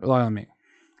 Rely on me.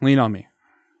 Lean on me.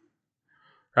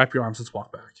 Wrap your arms, let's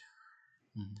walk back.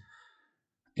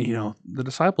 Mm-hmm. The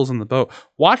disciples in the boat,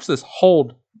 watch this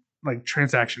whole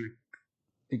transaction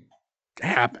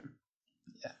happen.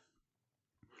 Yeah.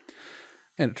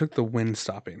 And it took the wind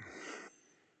stopping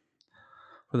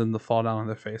for them to fall down on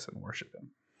their face and worship him.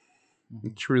 Mm-hmm.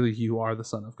 And truly, you are the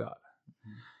Son of God.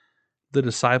 Mm-hmm. The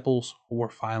disciples were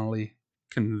finally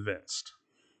convinced.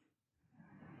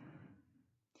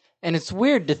 And it's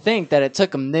weird to think that it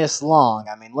took them this long.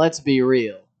 Let's be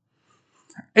real.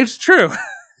 It's true.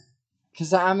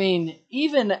 Because,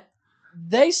 even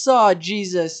they saw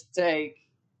Jesus take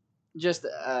just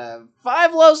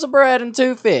 5 loaves of bread and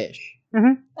 2 fish.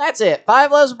 Mm-hmm. That's it.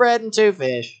 5 loaves of bread and 2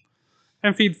 fish.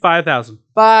 And feed 5,000.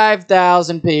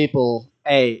 5,000 people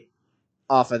ate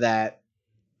off of that.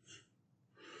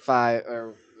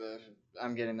 I'm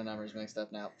getting the numbers mixed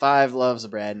up now. 5 loaves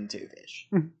of bread and 2 fish.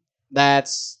 Mm-hmm.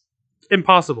 That's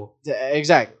impossible.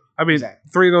 Exactly. Exactly.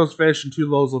 3 of those fish and 2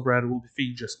 loaves of bread will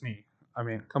feed just me.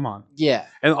 Come on. Yeah.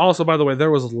 And also, by the way, there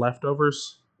was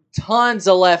leftovers. Tons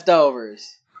of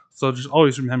leftovers. So just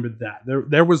always remember that.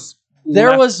 There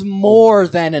was more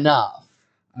than enough.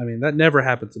 That never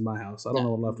happens in my house. I don't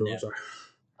know what leftovers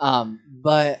are.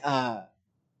 But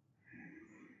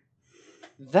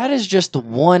that is just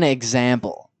one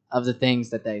example of the things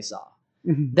that they saw.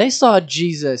 Mm-hmm. They saw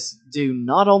Jesus do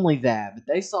not only that, but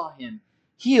they saw him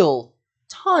heal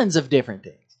tons of different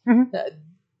things. Mm-hmm.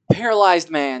 Paralyzed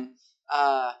man,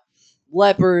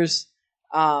 lepers.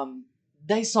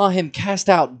 They saw him cast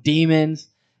out demons.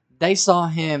 They saw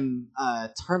him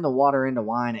turn the water into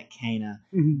wine at Cana.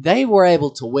 Mhm. They were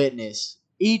able to witness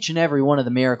each and every one of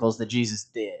the miracles that Jesus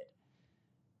did.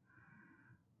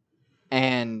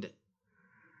 And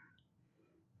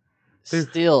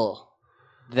still,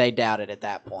 they doubted at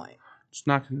that point. Just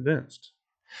not convinced.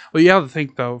 But you have to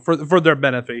think, though, for their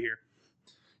benefit here.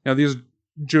 You know, these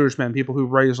Jewish men, people who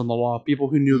raised on the law, people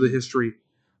who knew the history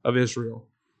of Israel.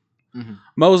 Mm-hmm.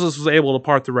 Moses was able to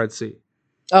part the Red Sea.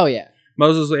 Oh, yeah.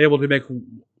 Moses was able to make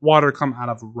water come out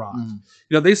of a rock. Mm-hmm.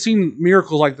 You know, they've seen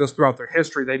miracles like this throughout their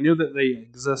history. They knew that they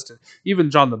existed.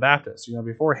 Even John the Baptist, you know,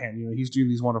 beforehand, you know, he's doing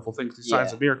these wonderful things, these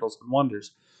signs of miracles and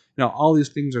wonders. You know, all these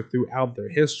things are throughout their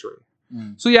history.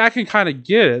 Mm. So yeah, I can kind of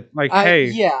get it. Like,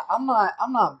 I'm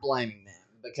not blaming them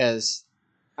because,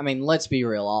 I mean, let's be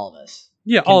real, all of us.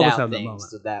 Yeah, all of us have that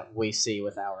moment that we see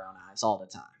with our own eyes all the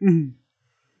time. Mm-hmm.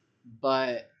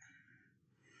 But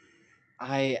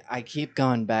I keep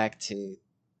going back to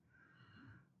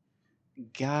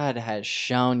God has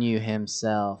shown you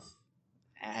himself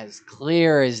as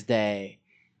clear as day.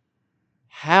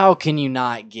 How can you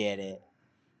not get it?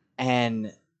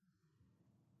 And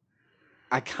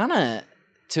I kind of,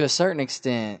 to a certain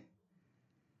extent,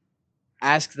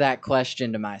 ask that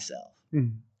question to myself.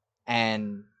 Mm-hmm.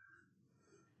 And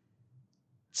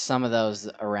some of those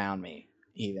around me,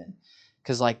 even.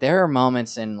 Because, like, there are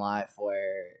moments in life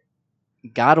where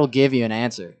God will give you an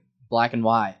answer, black and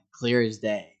white, clear as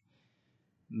day.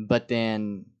 But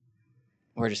then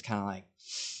we're just kind of like,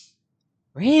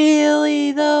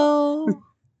 really, though?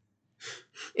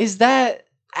 Is that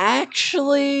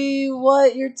actually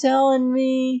what you're telling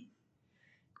me?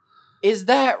 Is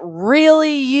that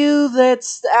really you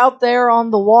that's out there on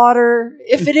the water?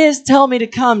 If it is, tell me to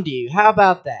come to you. How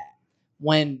about that?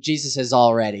 When Jesus has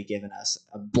already given us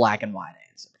a black and white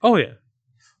answer. Oh, yeah.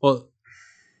 Well,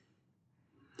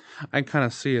 I kind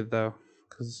of see it, though,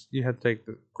 because you had to take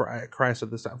the Christ at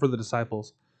this time. For the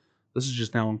disciples, this is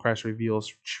just now when Christ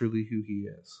reveals truly who he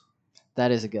is.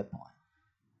 That is a good point.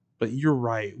 But you're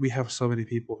right. We have so many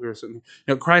people who are sitting. You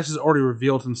know, Christ has already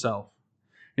revealed himself.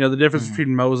 You know, the difference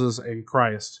between Moses and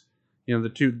Christ, you know,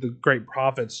 the great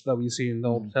prophets that we see in the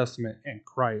Old Testament and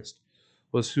Christ,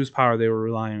 was whose power they were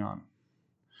relying on.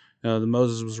 You know, the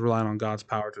Moses was relying on God's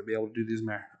power to be able to do these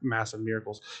massive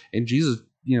miracles. And Jesus,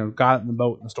 you know, got in the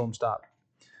boat and the storm stopped.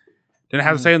 Didn't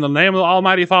have to say in the name of the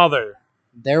Almighty Father.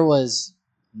 There was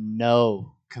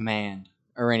no command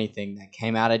or anything that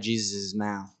came out of Jesus'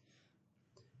 mouth.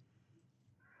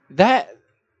 That,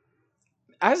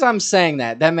 as I'm saying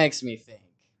that makes me think.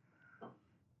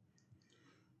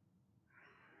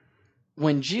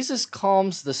 When Jesus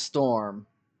calms the storm,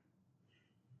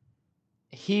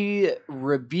 he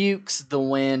rebukes the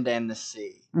wind and the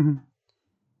sea. Mm-hmm.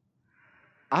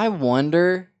 I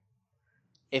wonder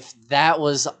if that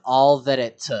was all that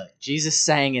it took. Jesus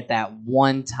saying it that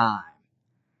one time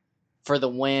for the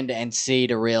wind and sea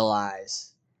to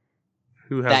realize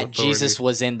that authority. Jesus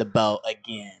was in the boat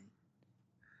again.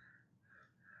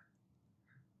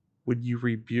 Would you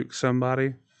rebuke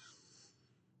somebody?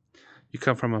 You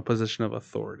come from a position of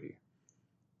authority.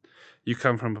 You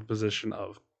come from a position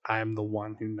of, I am the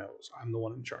one who knows. I'm the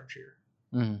one in charge here.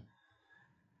 Mm-hmm.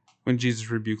 When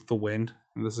Jesus rebuked the wind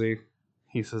and the sea,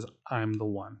 he says, I'm the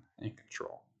one in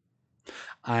control.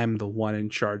 I'm the one in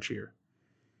charge here.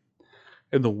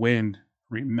 And the wind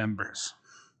remembers.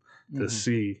 The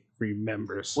sea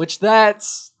remembers. Which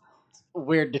that's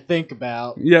weird to think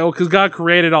about. Yeah, well, because God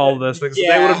created all of this. Because they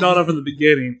would have known it from the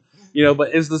beginning. You know,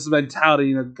 but it's this mentality,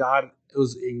 you know, God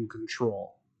was in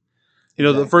control. You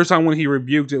know, the first time when he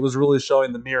rebuked, it was really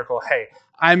showing the miracle, hey,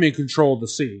 I'm in control of the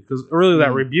sea. Because really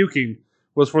that rebuking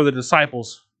was for the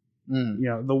disciples. You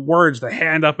know, the words, the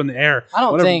hand up in the air. I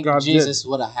don't think God Jesus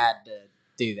would have had to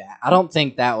do that. I don't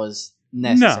think that was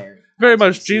necessary. No, very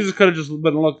much. Jesus could have just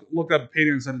been looked up at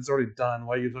Peter and said, it's already done.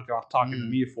 Why are you looking off talking to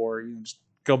me for? You know, just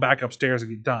go back upstairs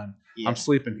and get done. Yeah. I'm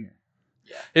sleeping here.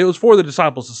 Yeah. It was for the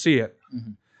disciples to see it.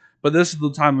 Mm-hmm. But this is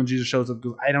the time when Jesus shows up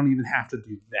because I don't even have to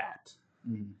do that.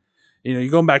 Mm-hmm. You know,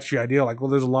 you're going back to your idea, like, well,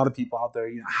 there's a lot of people out there.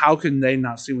 You know, how can they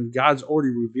not see when God's already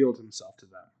revealed himself to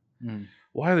them? Mm.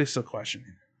 Why are they still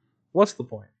questioning? What's the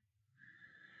point?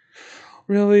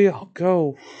 Really? I'll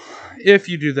go. If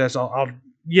you do this, I'll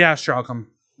sure, I'll come.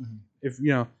 Mm-hmm. If,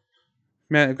 you know,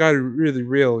 man, if God is really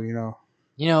real, you know,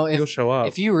 he'll show up.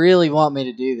 If you really want me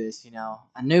to do this, you know,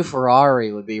 a new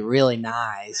Ferrari would be really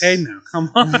nice. Hey, now,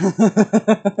 come on.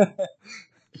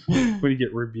 When you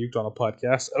get rebuked on a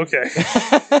podcast. Okay.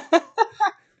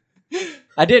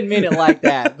 I didn't mean it like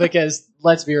that because,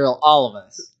 let's be real, all of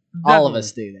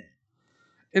us do that.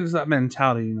 It is that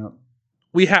mentality, you know.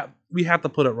 We have to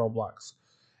put up roadblocks.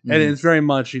 And it's very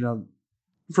much,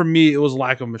 for me, it was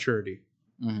lack of maturity.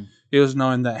 Mm-hmm. It was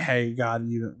knowing that, hey, God,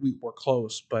 we're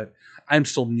close, but I'm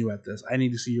still new at this. I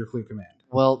need to see your clear command.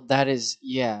 Well, that is,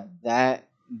 that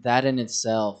in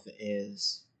itself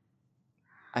is,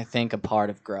 I think, a part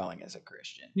of growing as a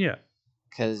Christian. Yeah.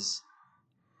 Because,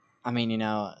 I mean,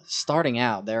 starting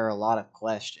out, there are a lot of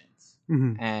questions.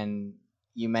 Mm-hmm. And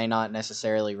you may not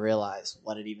necessarily realize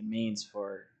what it even means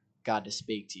for God to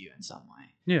speak to you in some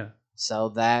way. Yeah. So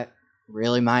that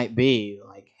really might be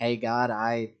like, hey, God,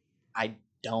 I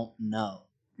don't know.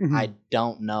 Mm-hmm. I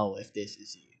don't know if this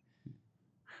is you.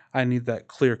 I need that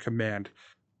clear command.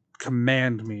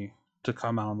 Command me to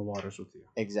come out on the waters with you.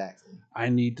 Exactly. I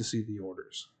need to see the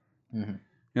orders. Mm-hmm.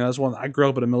 That's one. I grew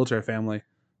up in a military family.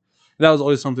 That was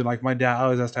always something like my dad. I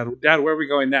always asked Dad, where are we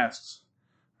going next?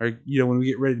 Or when we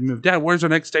get ready to move, Dad, where's our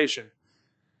next station?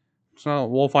 So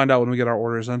we'll find out when we get our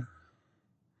orders in.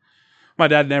 My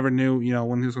dad never knew,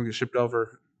 when he was going to get shipped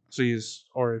overseas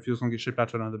or if he was going to get shipped out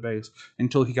to another base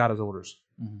until he got his orders.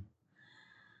 Mm-hmm.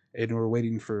 And we're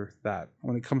waiting for that.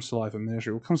 When it comes to life in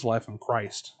ministry, when it comes to life in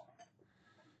Christ,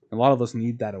 a lot of us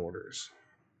need that orders.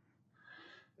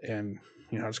 And,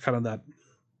 it's kind of that,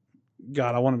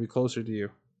 God, I want to be closer to you.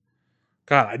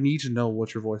 God, I need to know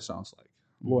what your voice sounds like.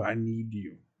 Lord, I need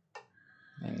you.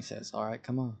 And he says, all right,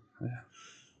 come on. Yeah.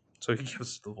 So he gives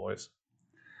us the voice.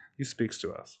 He speaks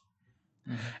to us.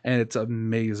 Mm-hmm. And it's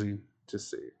amazing to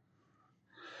see.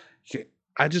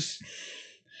 I just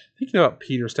thinking about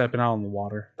Peter stepping out on the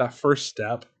water. That first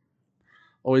step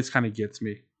always kind of gets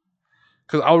me.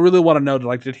 Because I really want to know,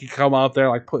 did he come out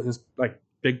there, put his,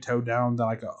 big toe down,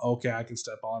 that okay, I can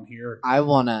step on here? I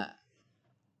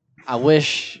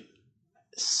wish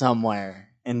somewhere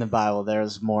in the Bible there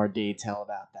was more detail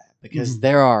about that. Because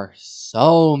there are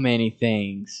so many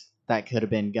things that could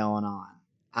have been going on.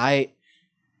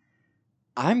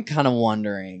 I'm kind of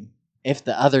wondering if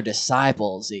the other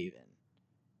disciples even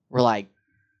were like,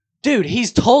 dude,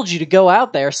 he's told you to go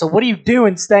out there, so what are you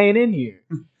doing staying in here?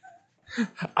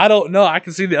 I don't know. I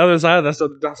can see the other side of that. So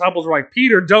the disciples were like,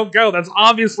 Peter, don't go. That's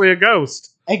obviously a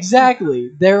ghost.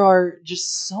 Exactly. There are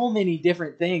just so many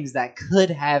different things that could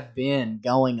have been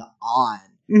going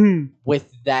on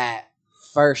with that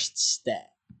first step.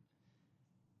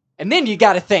 And then you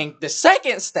got to think the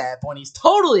second step when he's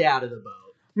totally out of the boat.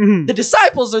 Mm-hmm. The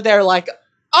disciples are there like,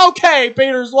 okay,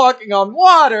 Peter's walking on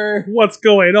water. What's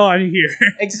going on here?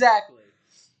 Exactly.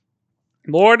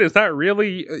 Lord, is that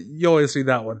really... You always see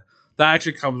that one. That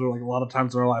actually comes with a lot of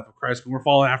times in our life of Christ when we're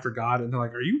following after God and they're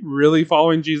like, are you really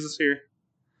following Jesus here?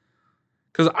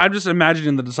 Because I'm just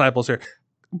imagining the disciples here.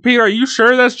 Peter, are you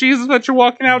sure that's Jesus that you're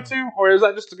walking out to? Or is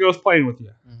that just a ghost playing with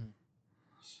you?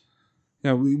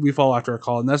 Mm-hmm. We follow after our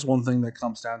call. And that's one thing that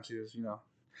comes down to is,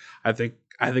 I think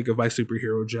of my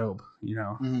superhero Job,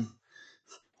 Mm-hmm.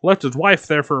 Left his wife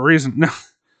there for a reason. No,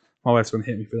 my wife's going to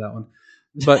hit me for that one.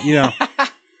 But,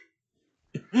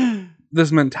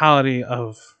 this mentality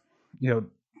of,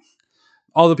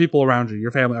 all the people around you,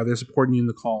 your family, are they supporting you in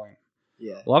the calling?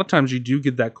 Yeah. A lot of times you do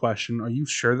get that question, are you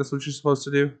sure that's what you're supposed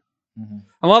to do? Mm-hmm.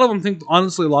 A lot of them think,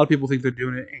 honestly, a lot of people think they're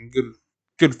doing it in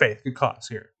good faith, good cause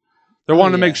here. They're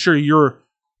wanting to make sure you're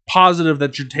positive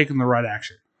that you're taking the right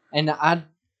action. And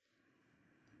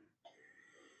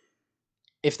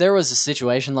if there was a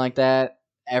situation like that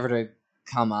ever to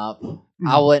come up,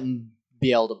 I wouldn't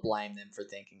be able to blame them for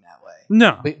thinking that way.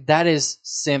 No. But that is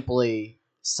simply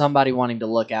somebody wanting to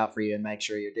look out for you and make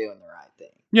sure you're doing the right thing.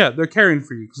 Yeah, they're caring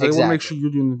for you because they want to make sure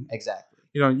you're doing... Exactly.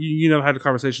 You had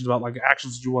conversations about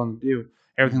actions that you want to do.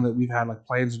 Everything that we've had,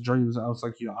 plans and dreams. I was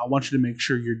like, I want you to make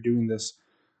sure you're doing this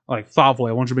thoughtfully.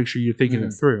 I want you to make sure you're thinking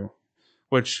it through.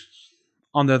 Which,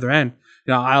 on the other end,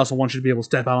 I also want you to be able to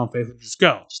step out on faith and just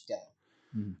go.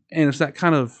 Mm-hmm. And it's that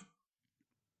kind of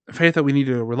faith that we need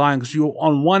to rely on because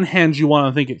on one hand, you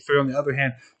want to think it through. On the other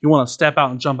hand, you want to step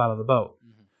out and jump out of the boat.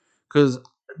 Because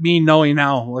me knowing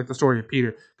now, the story of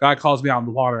Peter, God calls me out in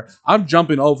the water. I'm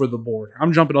jumping over the board.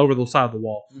 I'm jumping over the side of the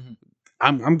wall. Mm-hmm.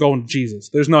 I'm going to Jesus.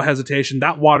 There's no hesitation.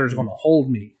 That water is going to hold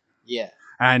me. Yeah.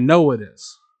 And I know it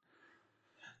is.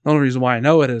 The only reason why I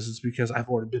know it is because I've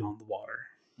already been on the water.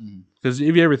 Because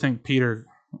if you ever think Peter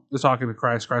is talking to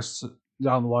Christ is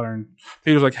down in the water, and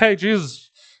Peter's like, hey, Jesus,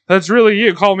 that's really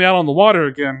you. Call me out on the water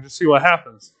again to see what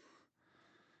happens.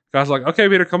 God's like, okay,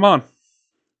 Peter, come on.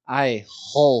 I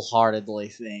wholeheartedly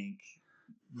think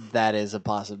that is a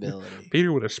possibility.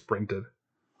 Peter would have sprinted.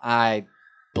 I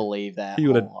believe that. He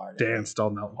would have danced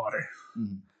on that water.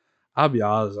 Mm-hmm. I'll be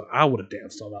honest, I would have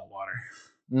danced on that water.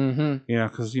 Mm-hmm.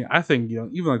 Because I think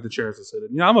even the chairs I sit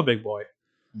in. I'm a big boy.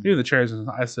 Mm-hmm. Even the chairs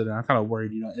I sit in, I'm kind of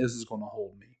worried. Is this going to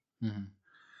hold me? Mm-hmm.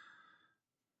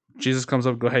 Jesus comes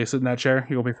up and goes, hey, sit in that chair.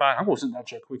 You're going to be fine. I'm going to sit in that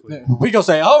chair quickly. We gonna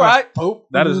say, all right, poop.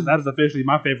 That is officially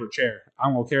my favorite chair.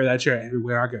 I'm going to carry that chair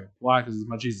everywhere I go. Why? Because it's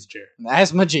my Jesus chair.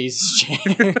 That's my Jesus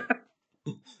chair.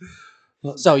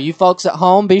 So you folks at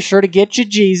home, be sure to get your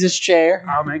Jesus chair.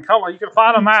 Oh, man, come on. You can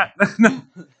find them at...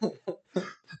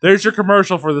 There's your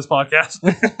commercial for this podcast.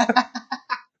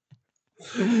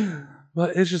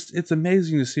 But it's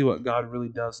amazing to see what God really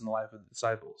does in the life of the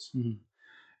disciples. Mm-hmm.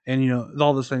 And,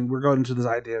 all this thing, we're going into this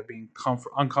idea of being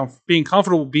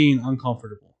comfortable being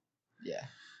uncomfortable.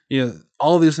 Yeah.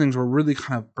 All of these things were really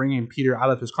kind of bringing Peter out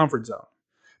of his comfort zone.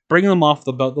 Bringing him off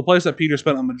the boat, the place that Peter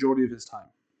spent a majority of his time.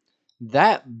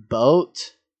 That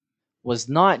boat was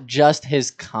not just his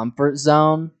comfort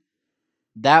zone.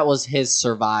 That was his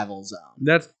survival zone.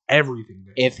 That's everything.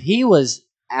 If he was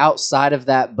outside of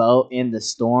that boat in the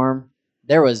storm,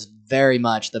 there was very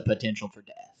much the potential for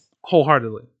death.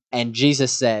 Wholeheartedly. And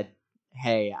Jesus said,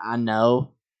 hey, I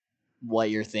know what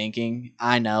you're thinking.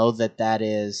 I know that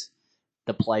is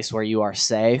the place where you are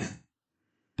safe.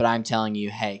 But I'm telling you,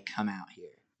 hey, come out here.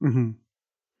 Mm-hmm.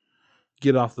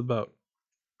 Get off the boat.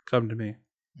 Come to me.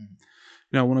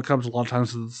 Mm-hmm. When it comes a lot of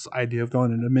times to this idea of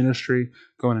going into ministry,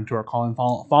 going into our calling,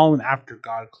 following after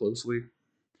God closely,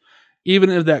 even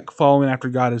if that following after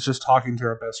God is just talking to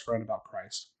our best friend about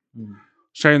Christ,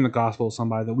 sharing the gospel with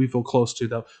somebody that we feel close to,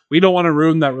 though we don't want to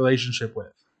ruin that relationship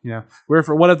with.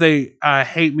 What if they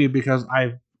hate me because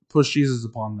I push Jesus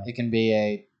upon them? It can be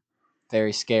a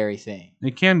very scary thing.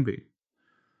 It can be.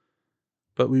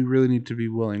 But we really need to be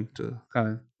willing to kind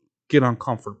of get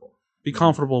uncomfortable. Be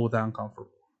comfortable with that uncomfortable.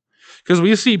 Because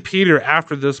we see Peter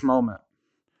after this moment,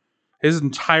 his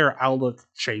entire outlook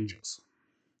changes.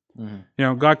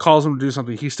 Mm-hmm. God calls him to do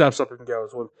something, he steps up and goes.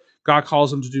 When God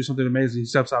calls him to do something amazing, he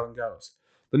steps out and goes.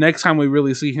 The next time we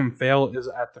really see him fail is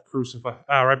at the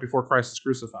right before Christ is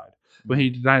crucified, when he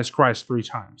denies Christ 3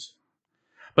 times.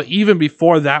 But even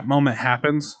before that moment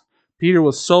happens, Peter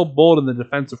was so bold in the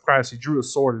defense of Christ, he drew a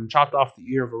sword and chopped off the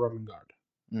ear of a Roman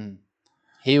guard.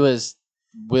 He was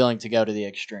willing to go to the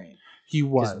extreme. He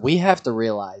was. We have to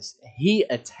realize he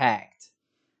attacked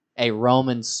a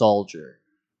Roman soldier.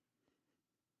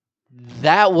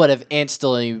 That would have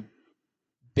instantly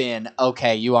been,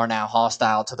 okay, you are now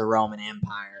hostile to the Roman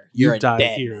Empire. You're a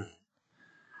dead here.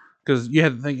 Because you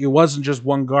had to think, it wasn't just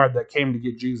one guard that came to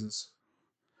get Jesus.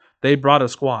 They brought a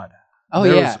squad.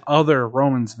 There was other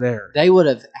Romans there. They would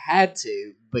have had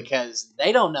to, because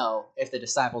they don't know if the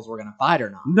disciples were going to fight or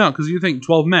not. No, because you think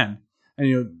 12 men.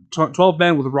 And 12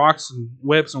 men with rocks and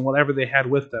whips and whatever they had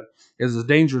with them is as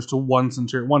dangerous to one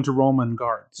to Roman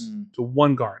guards, to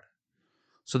one guard.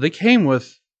 So they came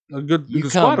with a good you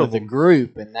squad come with a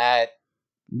group, and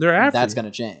that's going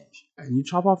to change. And you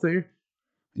chop off their ear.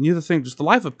 And you have to think, just the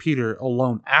life of Peter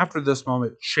alone, after this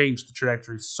moment, changed the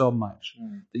trajectory so much.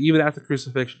 That even after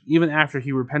crucifixion, even after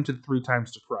he repented 3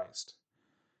 times to Christ,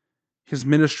 his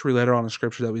ministry later on in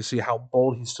Scripture that we see how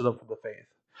bold he stood up for the faith.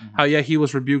 How, he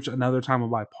was rebuked another time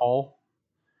by Paul.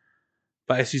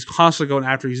 But as he's constantly going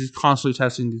after, he's constantly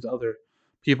testing these other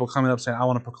people coming up saying, I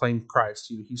want to proclaim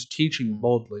Christ. He's teaching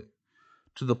boldly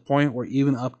to the point where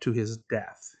even up to his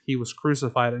death, he was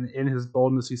crucified. And in his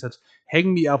boldness, he says,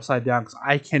 hang me upside down because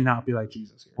I cannot be like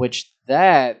Jesus here. Which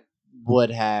that would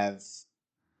have,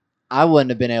 I wouldn't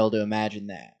have been able to imagine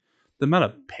that. The amount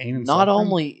of pain and not suffering.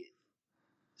 only,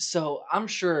 so I'm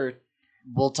sure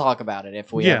we'll talk about it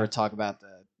if we ever talk about the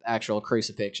actual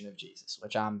crucifixion of Jesus,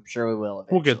 which I'm sure we will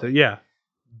eventually. We'll get there, yeah.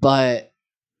 But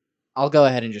I'll go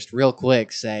ahead and just real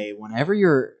quick say,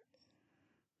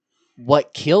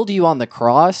 what killed you on the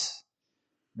cross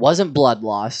wasn't blood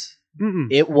loss.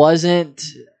 It wasn't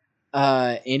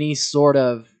any sort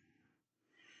of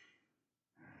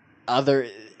other,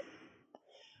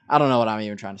 I don't know what I'm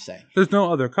even trying to say. There's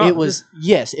no other cause. It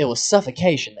was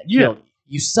suffocation that killed you.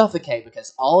 You suffocate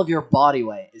because all of your body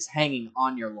weight is hanging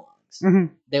on your lungs.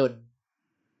 They would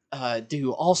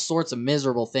do all sorts of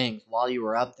miserable things while you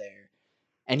were up there,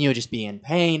 and you would just be in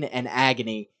pain and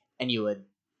agony, and you would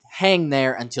hang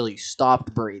there until you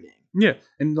stopped breathing. Yeah,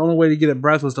 and the only way to get a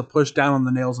breath was to push down on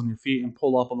the nails on your feet and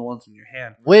pull up on the ones in your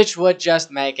hand. Which would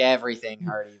just make everything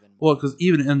hurt even more. Well, because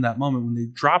even in that moment, when they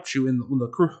dropped you, when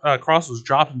the cross was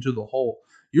dropped into the hole,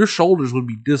 your shoulders would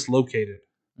be dislocated.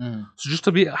 So just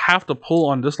to have to pull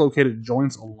on dislocated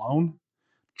joints alone,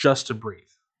 just to breathe.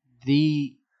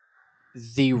 The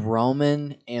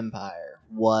Roman Empire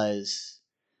was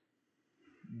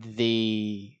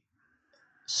the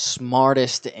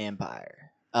smartest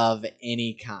empire of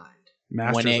any kind.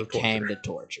 Masters when it of torture. Came to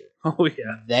torture. Oh,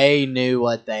 yeah. They knew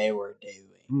what they were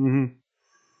doing.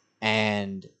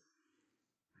 And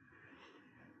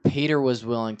Peter was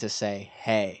willing to say,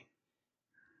 hey,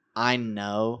 I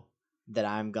know that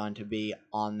I'm going to be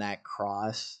on that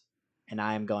cross and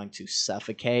I am going to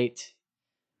suffocate,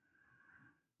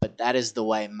 but that is the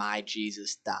way my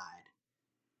Jesus died.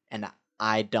 And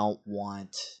I don't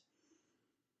want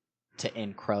to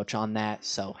encroach on that,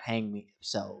 so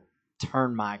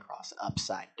turn my cross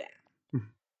upside down.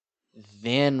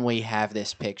 Then we have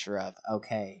this picture of,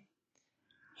 okay,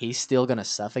 he's still going to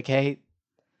suffocate,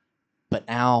 but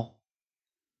now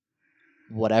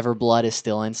whatever blood is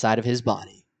still inside of his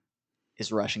body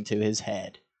is rushing to his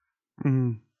head.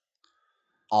 Mm-hmm.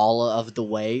 All of the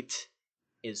weight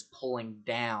is pulling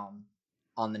down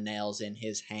on the nails in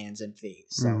his hands and feet.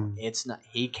 So it's not,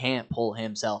 he can't pull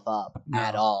himself up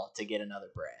at all to get another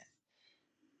breath.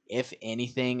 If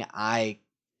anything, I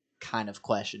kind of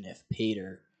question if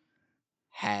Peter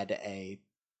had a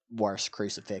worse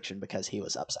crucifixion because he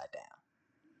was upside down.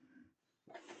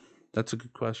 That's a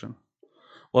good question.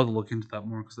 We'll have to look into that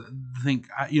more because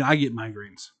I get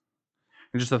migraines,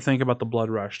 and just to think about the blood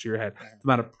rush to your head, the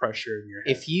amount of pressure in your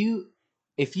head.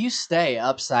 If you stay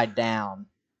upside down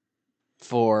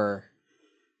for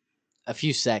a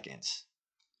few seconds,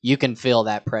 you can feel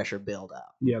that pressure build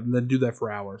up. Yeah, and then do that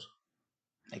for hours.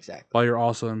 Exactly. While you're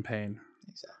also in pain.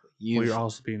 Exactly. While you're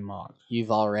also being mocked.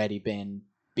 You've already been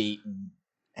beaten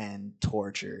and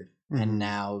tortured, and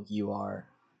now you are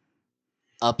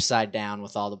upside down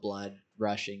with all the blood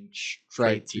rushing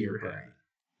straight to your brain.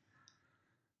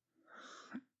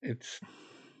 Head.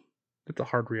 It's a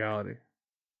hard reality.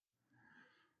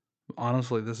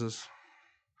 Honestly,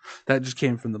 that just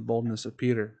came from the boldness of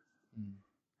Peter.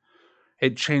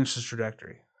 It changed his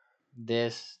trajectory.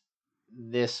 This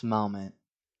moment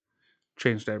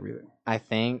changed everything. I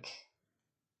think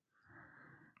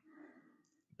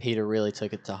Peter really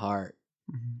took it to heart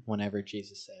whenever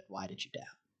Jesus said, "Why did you doubt?"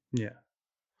 Yeah.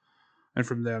 And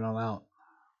from there on out,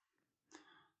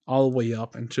 all the way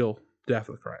up until death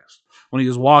of Christ, when he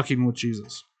was walking with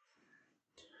Jesus.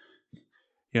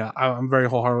 Yeah, I'm very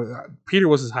wholehearted. Peter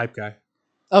was his hype guy.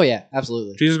 Oh yeah,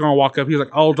 absolutely. Jesus is gonna walk up. He's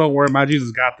like, "Oh, don't worry, my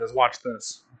Jesus got this. Watch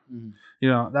this."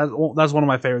 That's one of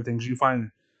my favorite things. You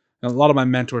find a lot of my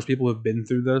mentors, people who've been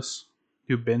through this,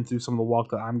 who've been through some of the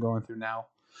walk that I'm going through now.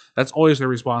 That's always their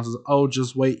response is, "Oh,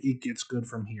 just wait, it gets good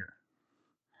from here."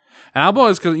 And I've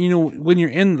always, because when you're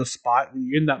in the spot, when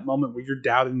you're in that moment where you're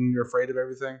doubting and you're afraid of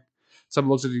everything,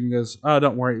 someone looks at you and goes, "Oh,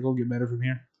 don't worry, it'll get better from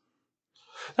here."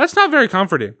 That's not very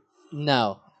comforting.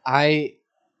 No, I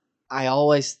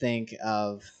always think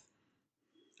of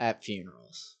at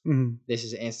funerals. Mm-hmm. This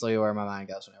is instantly where my mind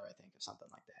goes whenever I think of something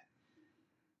like that.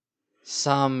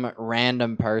 Some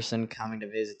random person coming to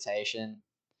visitation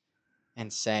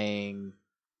and saying,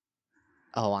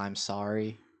 "Oh, I'm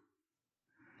sorry."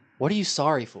 What are you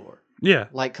sorry for? Yeah.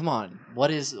 Like, come on. What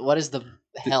is the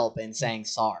help in saying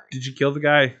sorry? Did you kill the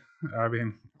guy? I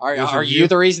mean, are you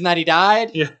the reason that he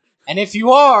died? Yeah. And if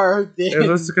you are, then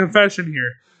there's a confession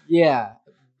here. Yeah.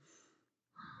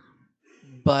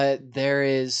 But there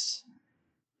is.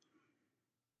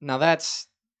 Now that's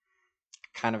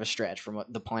kind of a stretch from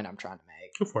the point I'm trying to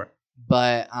make. Go for it.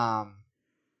 But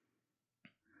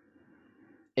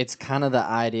it's kind of the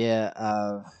idea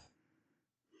of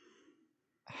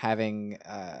having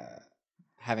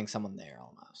someone there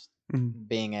almost. Mm-hmm.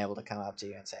 Being able to come up to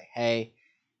you and say, "Hey,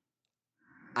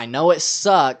 I know it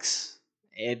sucks.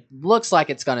 It looks like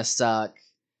it's going to suck.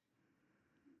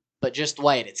 But just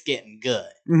wait, it's getting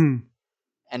good." Mm-hmm.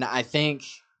 And I think,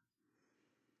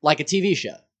 like a TV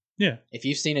show. Yeah. If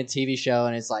you've seen a TV show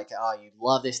and it's like, oh, you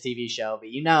love this TV show, but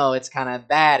it's kind of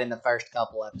bad in the first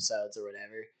couple episodes or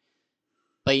whatever.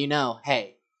 But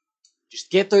hey,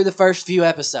 just get through the first few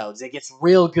episodes. It gets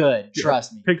real good.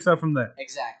 Trust me. Picks up from there.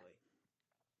 Exactly.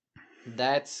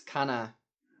 That's kind of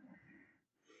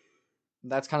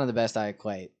the best I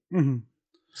equate. Mm-hmm.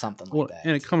 Something like that.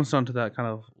 And it comes down to that kind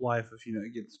of life. If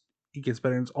it gets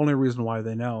better. And it's the only reason why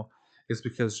they know is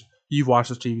because you've watched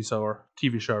this TV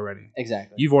show already.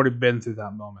 Exactly. You've already been through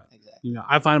that moment. Exactly.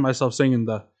 I find myself singing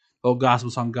the old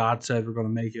gospel song, "God Said We're Going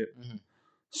to Make It,"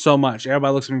 so much.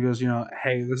 Everybody looks at me and goes,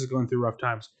 "Hey, this is going through rough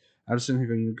times." I just sitting here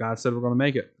going, "God said we're going to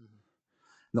make it."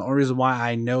 The only reason why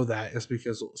I know that is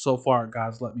because so far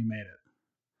God's let me make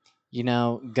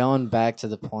it. Going back to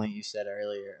the point you said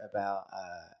earlier about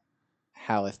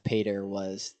how if Peter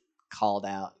was called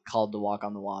to walk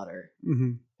on the water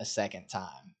a second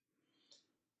time,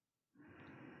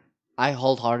 I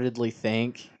wholeheartedly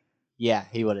think, yeah,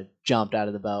 he would have jumped out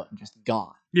of the boat and just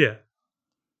gone. Yeah.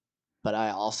 But I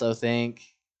also think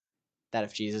that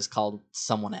if Jesus called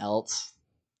someone else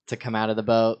to come out of the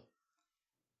boat,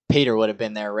 Peter would have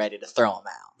been there ready to throw him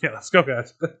out. Yeah, let's go,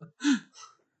 guys.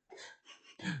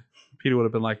 Peter would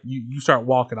have been like, you start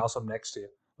walking, I'll swim next to you.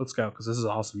 let's go because this is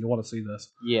awesome. You want to see this?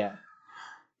 Yeah.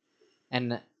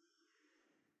 And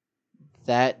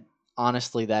that,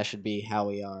 honestly, that should be how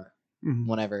we are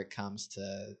whenever it comes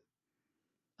to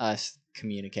us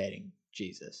communicating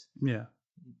Jesus. Yeah.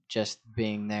 Just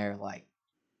being there like,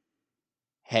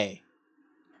 hey,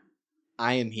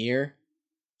 I am here.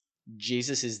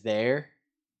 Jesus is there.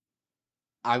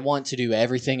 I want to do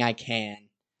everything I can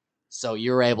so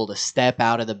you're able to step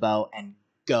out of the boat and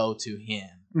go to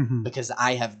him because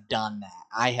I have done that.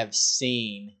 I have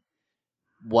seen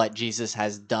what Jesus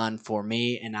has done for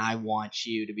me, and I want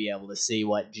you to be able to see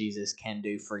what Jesus can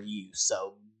do for you.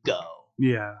 So go.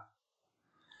 Yeah.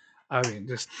 I mean,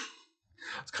 just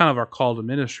it's kind of our call to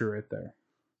ministry right there.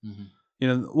 You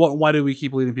know, why do we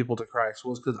keep leading people to Christ?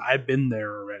 Well, it's because I've been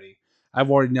there already. I've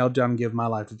already knelt down and given my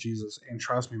life to Jesus, and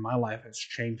trust me, my life has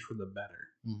changed for the better.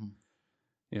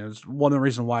 You know, it's one of the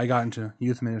reasons why I got into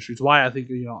youth ministry. It's why I think,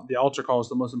 you know, the altar call is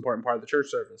the most important part of the church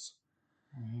service.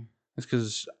 It's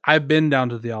because I've been down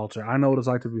to the altar. I know what it's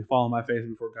like to be fall on my face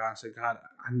before God and say, God,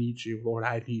 I need you. Lord,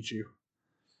 I need you.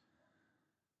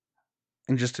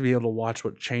 And just to be able to watch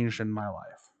what changed in my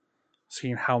life,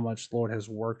 seeing how much the Lord has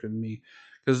worked in me.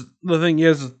 Because the thing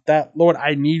is that, Lord,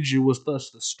 I need you was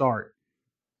thus the start.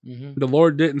 The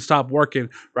Lord didn't stop working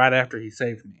right after he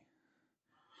saved me.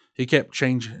 He kept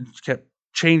changing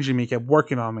me, kept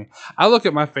working on me. I look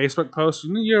at my Facebook posts.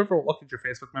 You ever look at your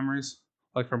Facebook memories?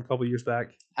 Like from a couple years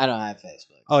back? I don't have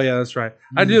Facebook. Oh, yeah, that's right.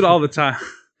 I do it all the time.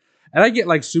 And I get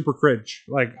like super cringe.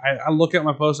 Like I look at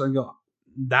my posts and go,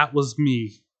 that was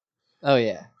me. Oh,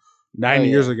 yeah. 9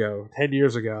 years ago, 10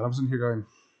 years ago. And I'm sitting here going,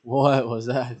 what was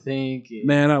I thinking?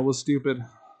 Man, I was stupid.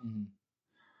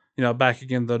 You know, back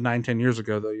again, though, 9, 10 years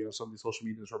ago, though, you know, some of these social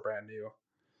medias were brand new.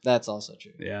 That's also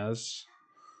true. Yeah, this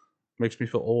makes me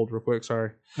feel old real quick,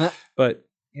 sorry. But,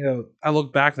 you know, I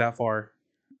look back that far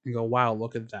and go, wow,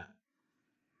 look at that.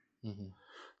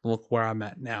 Look where I'm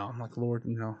at now. I'm like, Lord,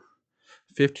 you know,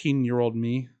 15-year-old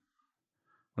me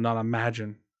would not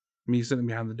imagine me sitting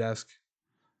behind the desk,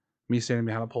 me standing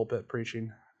behind a pulpit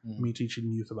preaching, me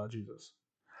teaching youth about Jesus.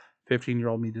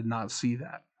 15-year-old me did not see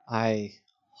that. I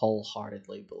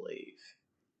wholeheartedly believe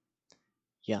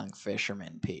young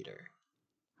fisherman Peter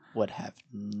would have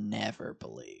never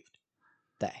believed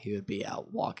that he would be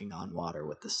out walking on water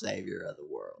with the Savior of the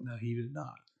world. No, he did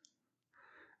not.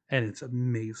 And it's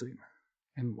amazing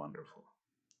and wonderful.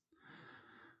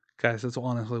 Guys, that's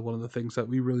honestly one of the things that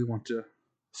we really want to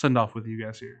send off with you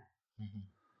guys here.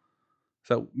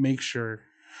 So make sure,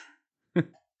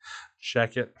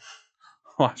 check it,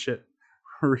 watch it,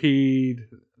 read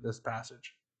this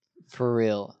passage. For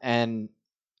real. And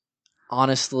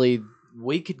honestly,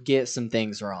 we could get some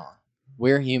things wrong.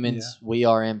 We're humans. Yeah. We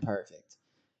are imperfect.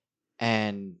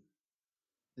 And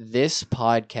this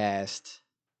podcast,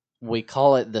 we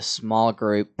call it the Small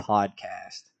Group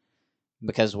Podcast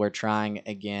because we're trying,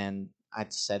 again, I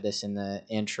said this in the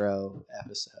intro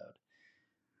episode,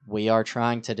 we are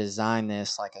trying to design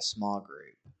this like a small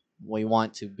group. We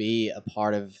want to be a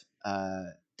part of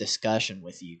discussion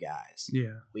with you guys.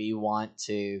 Yeah. We want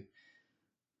to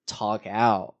talk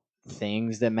out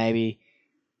things that maybe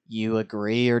you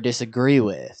agree or disagree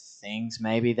with, things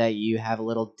maybe that you have a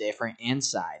little different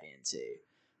insight into,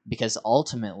 because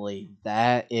ultimately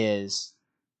that is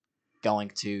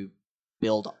going to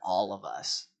build all of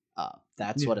us up.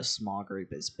 That's what a small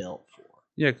group is built for.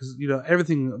 Yeah, because, you know,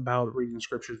 everything about reading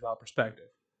scripture is about perspective.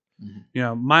 You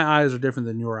know, my eyes are different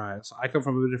than your eyes. I come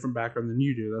from a different background than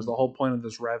you do. That's the whole point of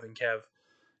this Rev and Kev,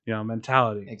 you know,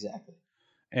 mentality. Exactly.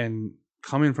 And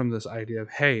coming from this idea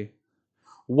of, hey,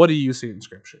 what do you see in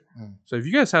scripture? So if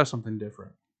you guys have something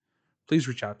different, please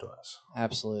reach out to us.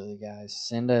 Absolutely, guys.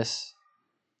 Send us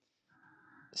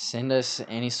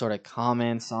any sort of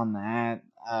comments on that.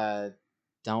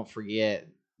 Don't forget,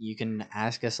 you can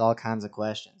ask us all kinds of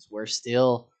questions. We're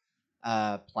still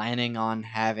planning on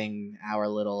having our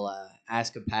little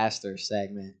Ask a Pastor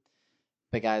segment.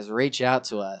 But guys, reach out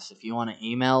to us. If you want to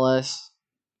email us,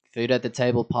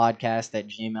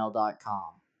 foodatthetablepodcast@gmail.com.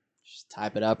 Just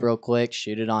type it up real quick,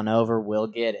 shoot it on over, we'll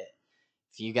get it.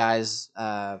 If you guys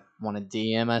want to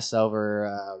DM us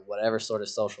over whatever sort of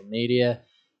social media,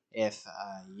 if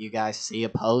you guys see a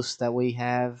post that we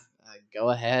have, go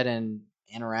ahead and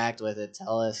interact with it.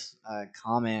 Tell us,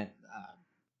 comment,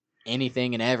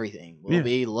 anything and everything. We'll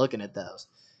be looking at those.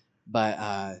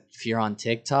 But if you're on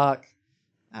TikTok,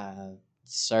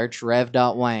 search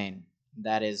rev.wayne.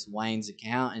 That is Wayne's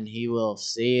account, and he will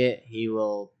see it. He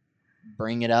will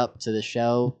bring it up to the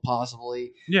show,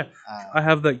 possibly. Yeah, I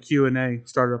have that Q&A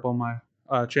started up on my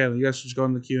channel. You guys just go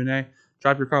in the Q&A,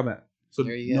 drop your comment. So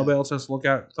nobody else has to look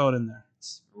at it, throw it in there.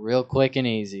 It's real quick and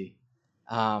easy.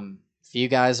 if you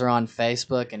guys are on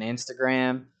Facebook and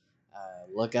Instagram,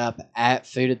 look up at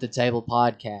Food at the Table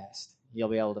Podcast. You'll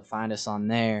be able to find us on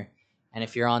there. And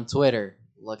if you're on Twitter,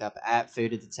 look up at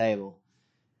Food at the Table.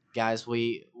 Guys,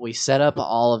 we set up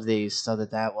all of these so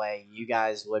that way you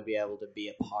guys would be able to be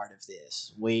a part of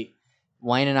this. Wayne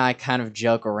and I kind of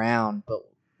joke around, but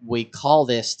we call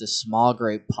this the small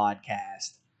group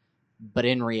podcast. But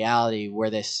in reality,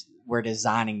 we're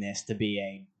designing this to be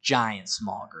a giant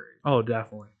small group. Oh,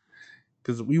 definitely.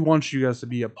 Because we want you guys to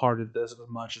be a part of this as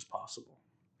much as possible.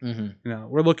 Mm-hmm.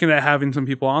 We're looking at having some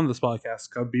people on this podcast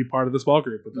come be part of the small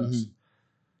group with us.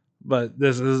 But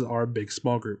this is our big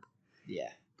small group.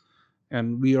 Yeah.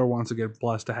 And we are once again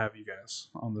blessed to have you guys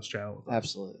on this channel with us.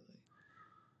 Absolutely.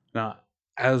 Now,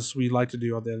 as we like to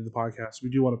do at the end of the podcast, we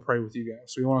do want to pray with you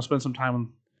guys. So we want to spend some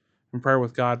time in prayer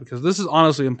with God, because this is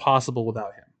honestly impossible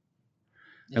without Him.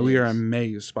 And we are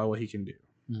amazed by what He can do.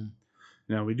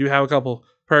 Mm-hmm. We do have a couple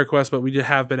prayer requests, but we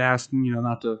have been asked,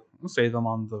 not to say them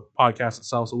on the podcast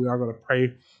itself. So we are going to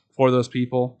pray for those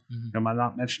people. Mm-hmm. Might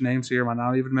not mention names here, might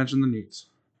not even mention the needs.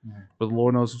 Mm-hmm. But the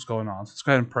Lord knows what's going on. So let's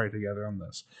go ahead and pray together on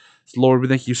this. So Lord, we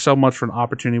thank you so much for an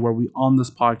opportunity where we on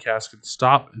this podcast could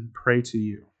stop and pray to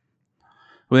you.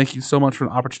 We thank you so much for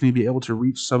an opportunity to be able to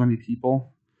reach so many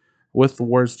people with the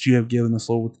words that you have given us,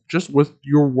 Lord, just with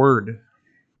your word.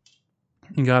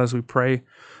 And God, as we pray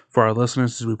for our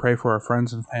listeners, as we pray for our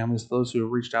friends and families, those who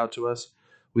have reached out to us,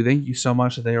 we thank you so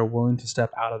much that they are willing to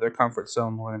step out of their comfort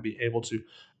zone, Lord, and be able to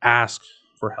ask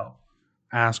for help,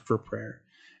 ask for prayer.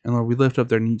 And Lord, we lift up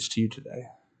their needs to you today.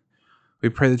 We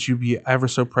pray that you be ever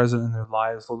so present in their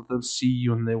lives. Lord, let them see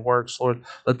you in their works. Lord,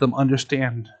 let them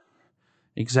understand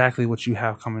exactly what you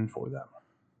have coming for them.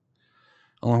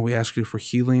 And Lord, we ask you for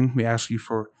healing. We ask you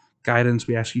for guidance.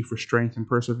 We ask you for strength and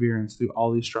perseverance through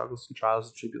all these struggles and trials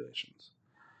and tribulations.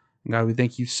 And God, we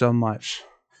thank you so much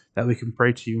that we can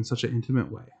pray to you in such an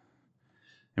intimate way.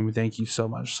 And we thank you so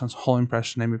much. In Son's holy and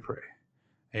precious name we pray.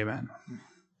 Amen.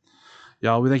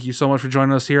 Y'all, we thank you so much for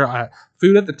joining us here at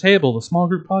Food at the Table, the small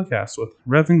group podcast with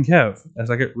Rev and Kev,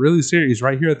 as I get really serious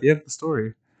right here at the end of the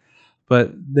story.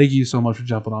 But thank you so much for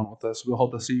jumping on with us. We'll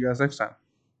hope to see you guys next time.